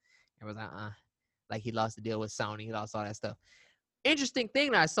now. Everyone's like he lost the deal with Sony, he lost all that stuff. Interesting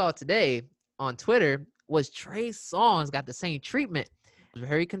thing that I saw today on Twitter was Trey Songz got the same treatment. I was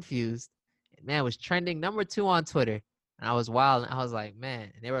very confused. Man, it was trending number 2 on Twitter. And I was wild. And I was like,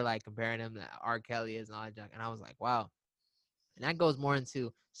 man. And they were like comparing him to R. Kelly is and all that junk. And I was like, wow. And that goes more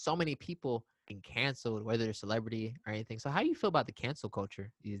into so many people being canceled, whether they're celebrity or anything. So how do you feel about the cancel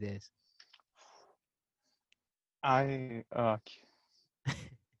culture these days? I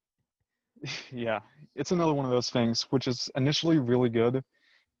yeah, it's another one of those things which is initially really good.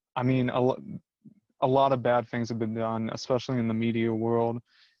 I mean, a lot of bad things have been done, especially in the media world,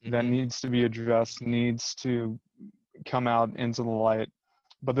 that Mm-hmm. needs to be addressed, needs to come out into the light.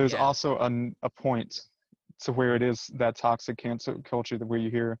 But there's Yeah. also a point to where it is that toxic cancel culture that where you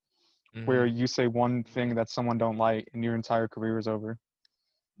hear where Mm-hmm. you say one thing that someone don't like and your entire career is over.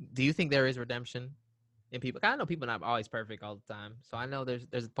 Do you think there is redemption in people? 'Cause I know people are not always perfect all the time. So I know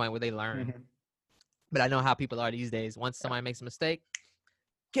there's a point where they learn. Mhm. But I know how people are these days. Once Yeah, somebody makes a mistake,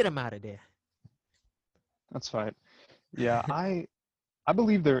 get them out of there. that's right. Yeah, I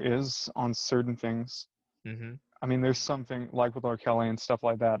believe there is on certain things. Mm-hmm. I mean, there's something like with R. Kelly and stuff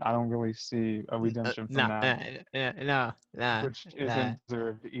like that. I don't really see a redemption from Nah, that, which nah. isn't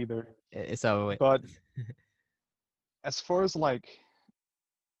deserved either. It's over with. But as far as like,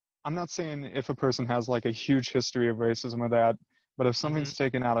 I'm not saying if a person has like a huge history of racism or that, but if Mm-hmm. something's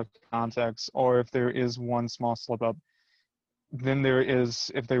taken out of context or if there is one small slip up, then there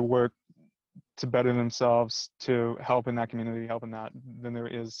is, if they work to better themselves, to help in that community, help in that, then there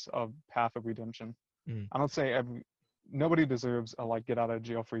is a path of redemption. Mm, I don't say nobody deserves a like get out of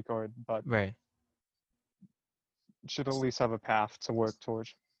jail free card, but right. should at least have a path to work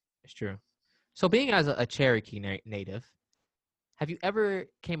towards. It's true. So being as a Cherokee native, have you ever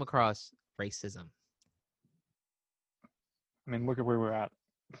came across racism? I mean, look at where we're at.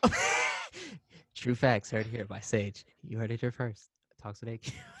 True facts heard here by Sage. You heard it here first. Talks with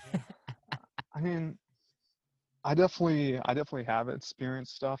AQ. I mean, I definitely have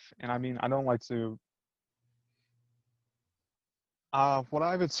experienced stuff, and I mean, I don't like to. What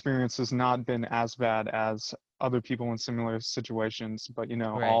I've experienced has not been as bad as other people in similar situations, but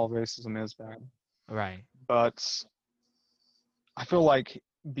Right. all racism is bad. Right. But I feel like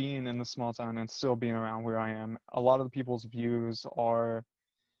being in the small town and still being around where I am, a lot of the people's views are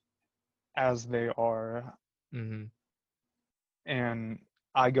as they are, Mm-hmm. and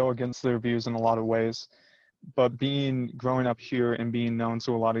I go against their views in a lot of ways. But growing up here and being known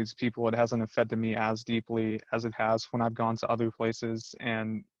to a lot of these people, it hasn't affected me as deeply as it has when I've gone to other places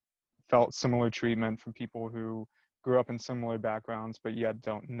and felt similar treatment from people who grew up in similar backgrounds but yet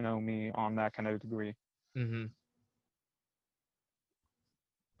don't know me on that kind of degree. Mm-hmm.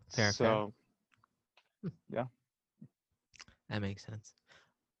 Fair. So yeah. That makes sense.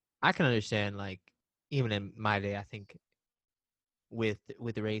 I can understand, like, even in my day, I think with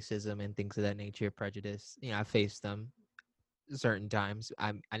the racism and things of that nature, prejudice, I faced them certain times.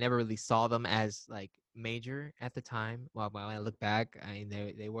 I never really saw them as like major at the time. Well, when I look back, I mean,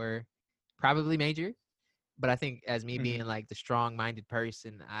 they were probably major, but I think as me Hmm. being like the strong-minded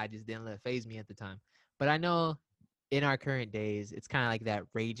person, I just didn't let it phase me at the time. But I know in our current days, it's kind of like that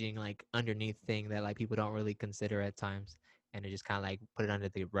raging, like underneath thing that like people don't really consider at times, and they just kind of like put it under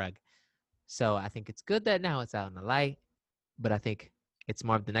the rug. So I think it's good that now it's out in the light, but I think it's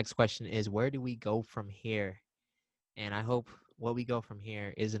more of the next question is where do we go from here? And I hope what we go from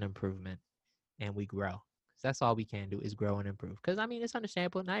here is an improvement and we grow. 'Cause that's all we can do is grow and improve. Because I mean, it's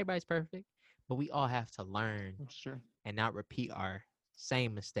understandable. Not everybody's perfect, but we all have to learn That's true. and not repeat our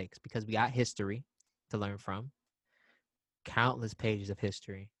same mistakes because we got history to learn from, countless pages of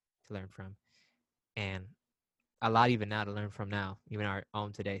history to learn from, and a lot even now to learn from now, even our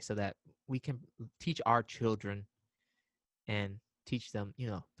own today, so that we can teach our children and teach them,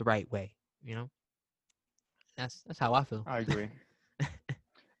 the right way. That's how I feel. I agree.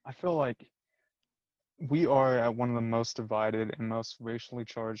 I feel like we are at one of the most divided and most racially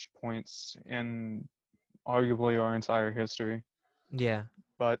charged points in arguably our entire history. Yeah.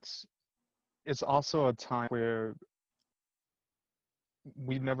 But it's also a time where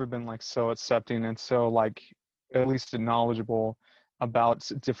we've never been like so accepting and so like at least knowledgeable about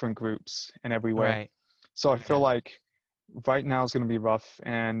different groups in every way. Right. So I feel Yeah. like right now is going to be rough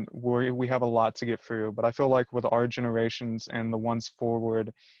and we have a lot to get through. But I feel like with our generations and the ones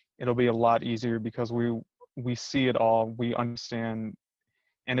forward, it'll be a lot easier because we see it all, we understand,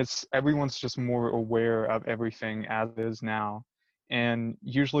 and it's everyone's just more aware of everything as it is now. And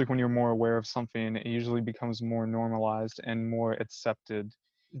usually when you're more aware of something, it usually becomes more normalized and more accepted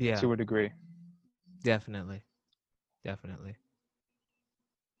Yeah. to a degree. Definitely. Definitely.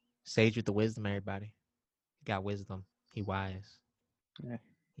 Sage with the wisdom, everybody. He got wisdom. He wise. Yeah.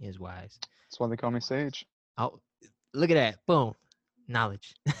 He is wise. That's why they call me Sage. Oh, look at that. Boom.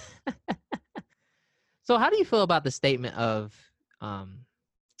 Knowledge. So how do you feel about the statement of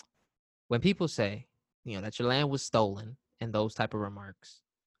when people say, that your land was stolen and those type of remarks?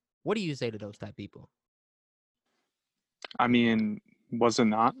 What do you say to those type of people? I mean, was it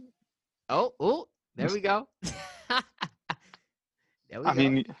not? Oh, there we go. There we I go.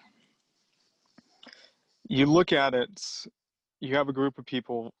 mean, you look at it, you have a group of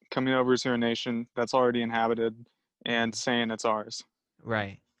people coming over to a nation that's already inhabited and saying it's ours.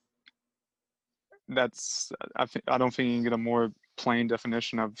 Right. That's, I don't think you can get a more plain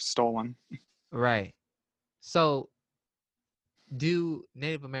definition of stolen. Right. So do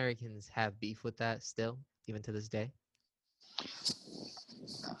Native Americans have beef with that still, even to this day?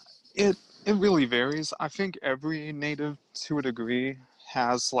 It really varies. I think every native, to a degree,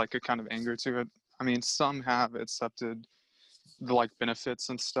 has like a kind of anger to it. I mean, some have accepted the like benefits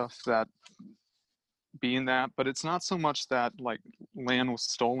and stuff that being that, but it's not so much that like land was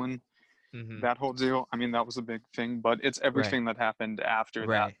stolen, Mm-hmm. that whole deal. I mean, that was a big thing, but it's everything that happened after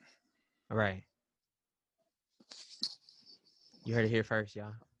that. Right. You heard it here first,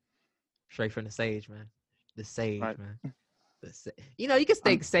 y'all. Straight from the sage, man. The sage, Right. man. You can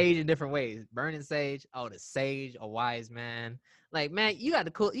stake sage in different ways. Burning sage, the sage, a wise man. Like, man, you got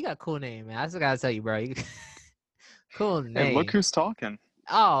a cool name, man. I just gotta tell you, bro. Cool name. Hey, look who's talking.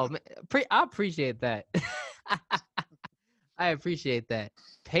 Oh, man, I appreciate that. I appreciate that.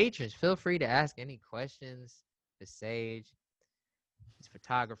 Patrons, feel free to ask any questions. The sage, he's a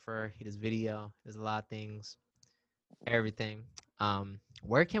photographer. He does video. There's a lot of things. Everything.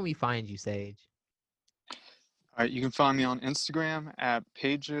 Where can we find you, Sage? All right, you can find me on Instagram at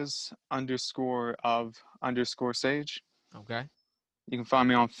pages_of_sage. Okay. You can find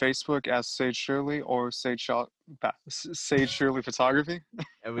me on Facebook as Sage Shirley or Sage Shirley Photography.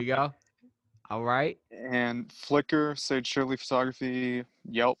 There we go. All right. And Flickr, Sage Shirley Photography.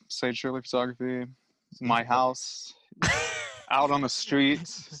 Yelp, Sage Shirley Photography. My house, out on the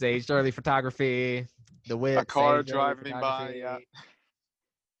streets. Sage Shirley Photography. The whip. A car Sage Shirley driving by. Yeah.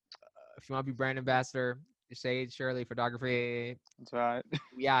 If you want to be brand ambassador, Sage Shirley Photography. That's right.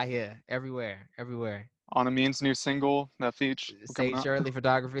 We out here, everywhere. On Amin's new single, that feature. Sage Shirley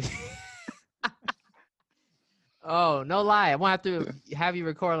Photography. Oh, no lie. I'm gonna have to have you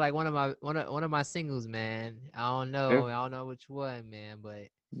record like one of my singles, man. I don't know. Yeah. I don't know which one, man, but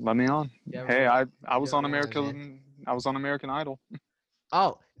Let me on. Hey, I was on Definitely, American Idol.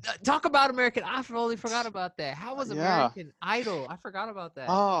 oh, talk about American. I totally forgot about that. How was Yeah. American Idol? I forgot about that.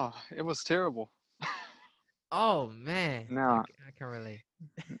 Oh, it was terrible. Oh man. Nah. I can relate.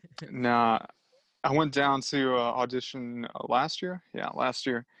 Nah, I went down to audition last year. Yeah, last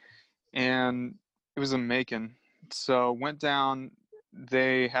year. And it was in Macon. So went down,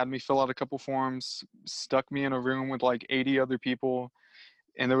 they had me fill out a couple forms, stuck me in a room with like 80 other people,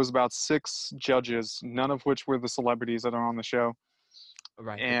 and there was about 6 judges, none of which were the celebrities that are on the show.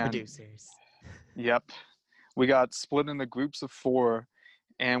 Right. The And producers. yep, we got split into groups of 4,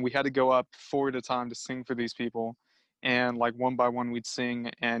 and we had to go up 4 at a time to sing for these people. and like one by one we'd sing,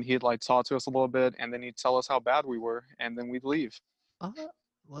 and he'd like talk to us a little bit, and then he'd tell us how bad we were, and then we'd leave. Oh,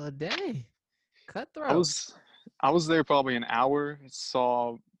 well, dang. I Cutthroat. was I was there probably an hour,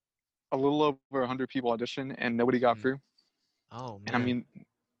 saw a little over 100 people audition, and nobody got Mm. through. Oh, And I man. mean,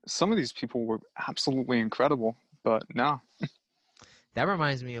 some of these people were absolutely incredible, but no. That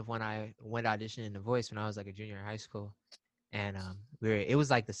reminds me of when I went auditioning in The Voice when I was like a junior in high school. And it was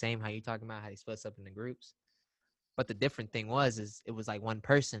like the same how you talking about how they split us up into groups. But the different thing is it was like one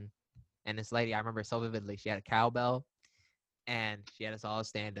person. And this lady, I remember so vividly, she had a cowbell and she had us all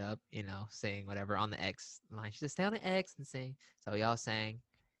stand up, sing whatever on the X line. She said, stay on the X and sing. So we all sang.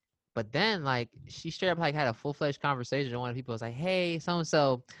 But then like she straight up like had a full-fledged conversation. One of the people was like, hey,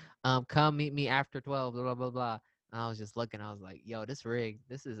 so-and-so, come meet me after 12, blah, blah, blah, blah. And I was just looking, I was like, yo, this rigged.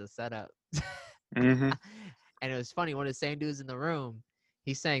 This is a setup. Hmm. And it was funny, one of the same dudes in the room,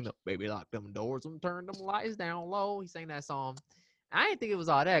 he sang the baby lock them doors and turn them lights down low. He sang that song. I didn't think it was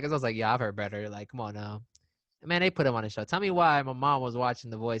all that because I was like, yeah, I've heard better. Like, come on now. Man, they put him on the show. Tell me why my mom was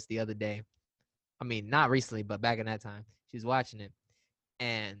watching The Voice the other day. I mean, not recently, but back in that time. She was watching it.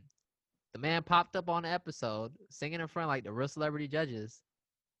 And the man popped up on the episode singing in front of like the real celebrity judges.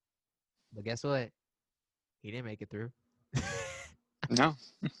 But guess what? He didn't make it through. No.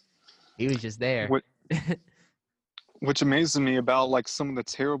 He was just there. What which amazes me about like some of the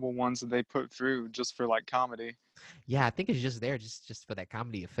terrible ones that they put through just for like comedy. Yeah, I think it's just there just for that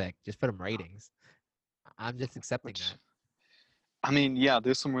comedy effect, just for them ratings. I'm just accepting Which, that. I mean, yeah,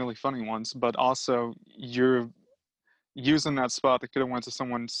 there's some really funny ones, but also you're using that spot that could have went to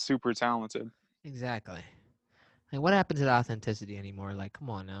someone super talented. Exactly. Like, what happened to the authenticity anymore? Like, come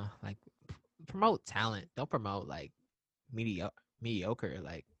on now. Like, promote talent. Don't promote like mediocre.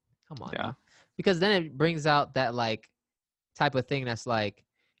 Like, come on Yeah. now. Because then it brings out that like type of thing that's like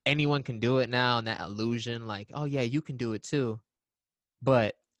anyone can do it now, and that illusion, like, oh yeah, you can do it too.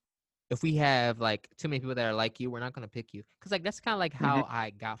 But if we have like too many people that are like you, we're not gonna pick you. Cause like that's kind of like how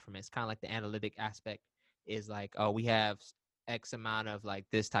I got from it. It's kind of like the analytic aspect is like, oh, we have X amount of like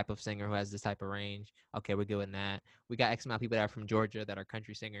this type of singer who has this type of range. Okay, we're doing that. We got X amount of people that are from Georgia that are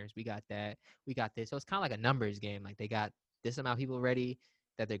country singers. We got that. We got this. So it's kind of like a numbers game. Like they got this amount of people ready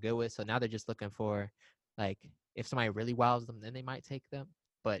that they're good with. So now they're just looking for like if somebody really wows them, then they might take them.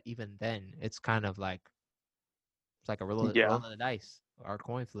 But even then, it's kind of like it's like a roll Yeah. of the dice or a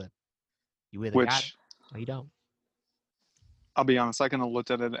coin flip. You either got it Which, or you don't. I'll be honest, I kind of looked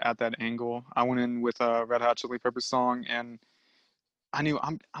at it at that angle. I went in with a Red Hot Chili Peppers song, and I knew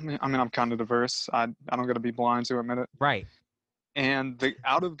I'm kind of diverse. I don't got to be blind to admit it. Right. And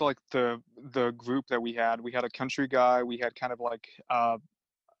out of like the group that we had a country guy, we had kind of like a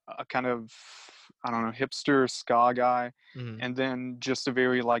kind of, I don't know, hipster ska guy, Mhm. and then just a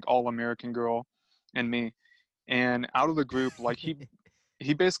very like all American girl, and me. And out of the group, like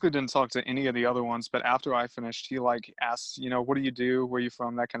he basically didn't talk to any of the other ones, but after I finished, he like asked, what do you do, where you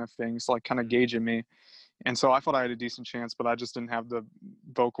from, that kind of thing. So like kind of gauging me. And so I thought I had a decent chance, but I just didn't have the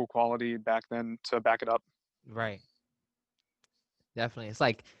vocal quality back then to back it up. Right. Definitely. It's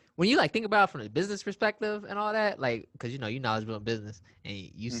like when you like think about it from the business perspective and all that, like because you're knowledgeable in business and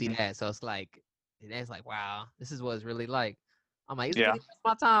you see Mhm. that, so it's like wow, this is what it's really like. I'm like, is it Yeah. really worth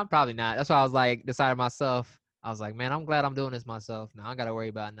my time? Probably not. That's why I was like deciding myself. I was like, man, I'm glad I'm doing this myself. Now I don't gotta worry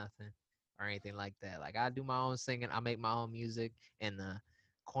about nothing or anything like that. Like I do my own singing, I make my own music in the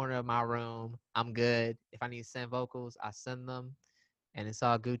corner of my room. I'm good. If I need to send vocals, I send them. And it's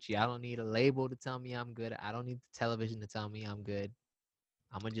all Gucci. I don't need a label to tell me I'm good. I don't need the television to tell me I'm good.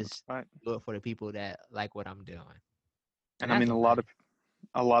 I'm gonna just Right. do it for the people that like what I'm doing. And I that's mean, okay.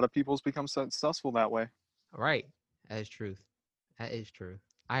 a lot of people's become successful that way. Right. That is truth. That is true.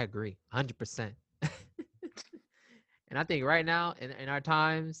 I agree. 100%. And I think right now in our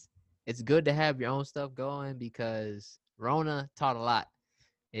times, it's good to have your own stuff going because Rona taught a lot.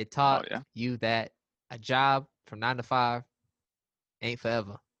 It Oh taught yeah. you that a job from 9 to 5 ain't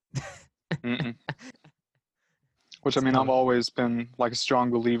forever. Mm-mm. Which I mean, I've So always been like a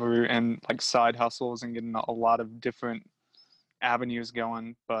strong believer in like side hustles and getting a lot of different avenues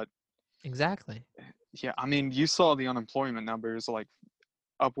going. But exactly. yeah, I mean, you saw the unemployment numbers, like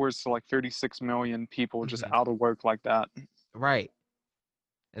upwards to like 36 million people just Mhm. out of work like that. Right.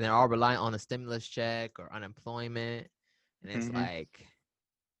 And they're all reliant on a stimulus check or unemployment. And it's Hmm. like,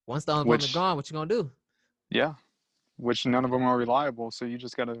 once the unemployment Which, gone, what you gonna do? yeah, which none of them are reliable. So you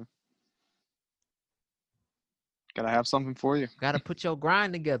just gotta have something for you. Gotta put your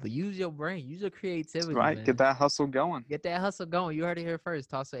grind together. Use your brain. Use your That's creativity, right. Get man. that hustle going. Get that hustle going. You heard it here first.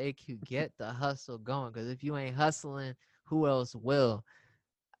 Toss a AQ. Get the hustle going. Because if you ain't hustling, who else will?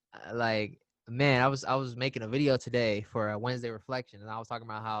 Like Man, I was making a video today for a Wednesday reflection, and I was talking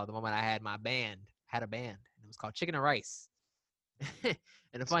about how the moment I had a band, and it was called Chicken and Rice. And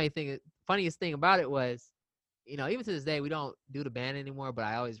the funniest thing about it was, even to this day, we don't do the band anymore, but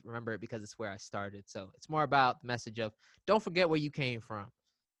I always remember it because it's where I started. So it's more about the message of don't forget where you came from.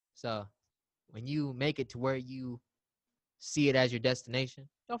 So when you make it to where you see it as your destination,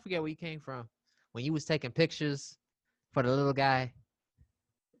 don't forget where you came from. When you was taking pictures for the little guy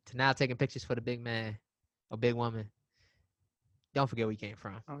to now taking pictures for the big man or big woman, don't forget where you came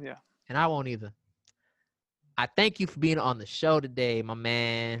from. Oh yeah. And I won't either. I thank you for being on the show today, my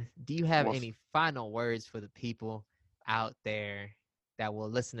man. Do you have Well, any final words for the people out there that will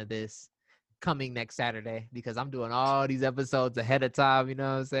listen to this coming next Saturday? Because I'm doing all these episodes ahead of time, you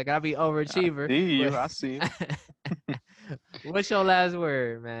know what I'm saying? Gotta be overachiever. I see you. What's your last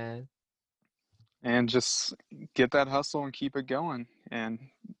word, man? And just get that hustle and keep it going and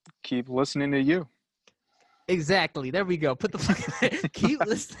keep listening to you. Exactly. There we go. Put the fucking keep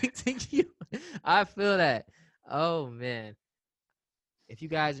listening to you. I feel that. Oh man. If you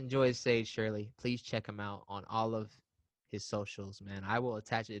guys enjoy Sage Shirley, please check him out on all of his socials, man. I will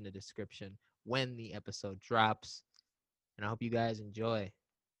attach it in the description when the episode drops. And I hope you guys enjoy.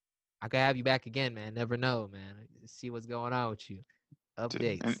 I could have you back again, man. Never know, man. See what's going on with you.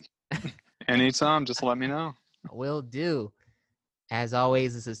 Updates. Anytime, just let me know. Will do. As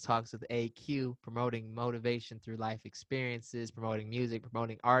always, this is Talks with AQ, promoting motivation through life experiences, promoting music,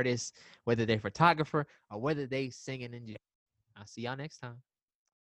 promoting artists, whether they're photographer or whether they sing and enjoy. I'll see y'all next time.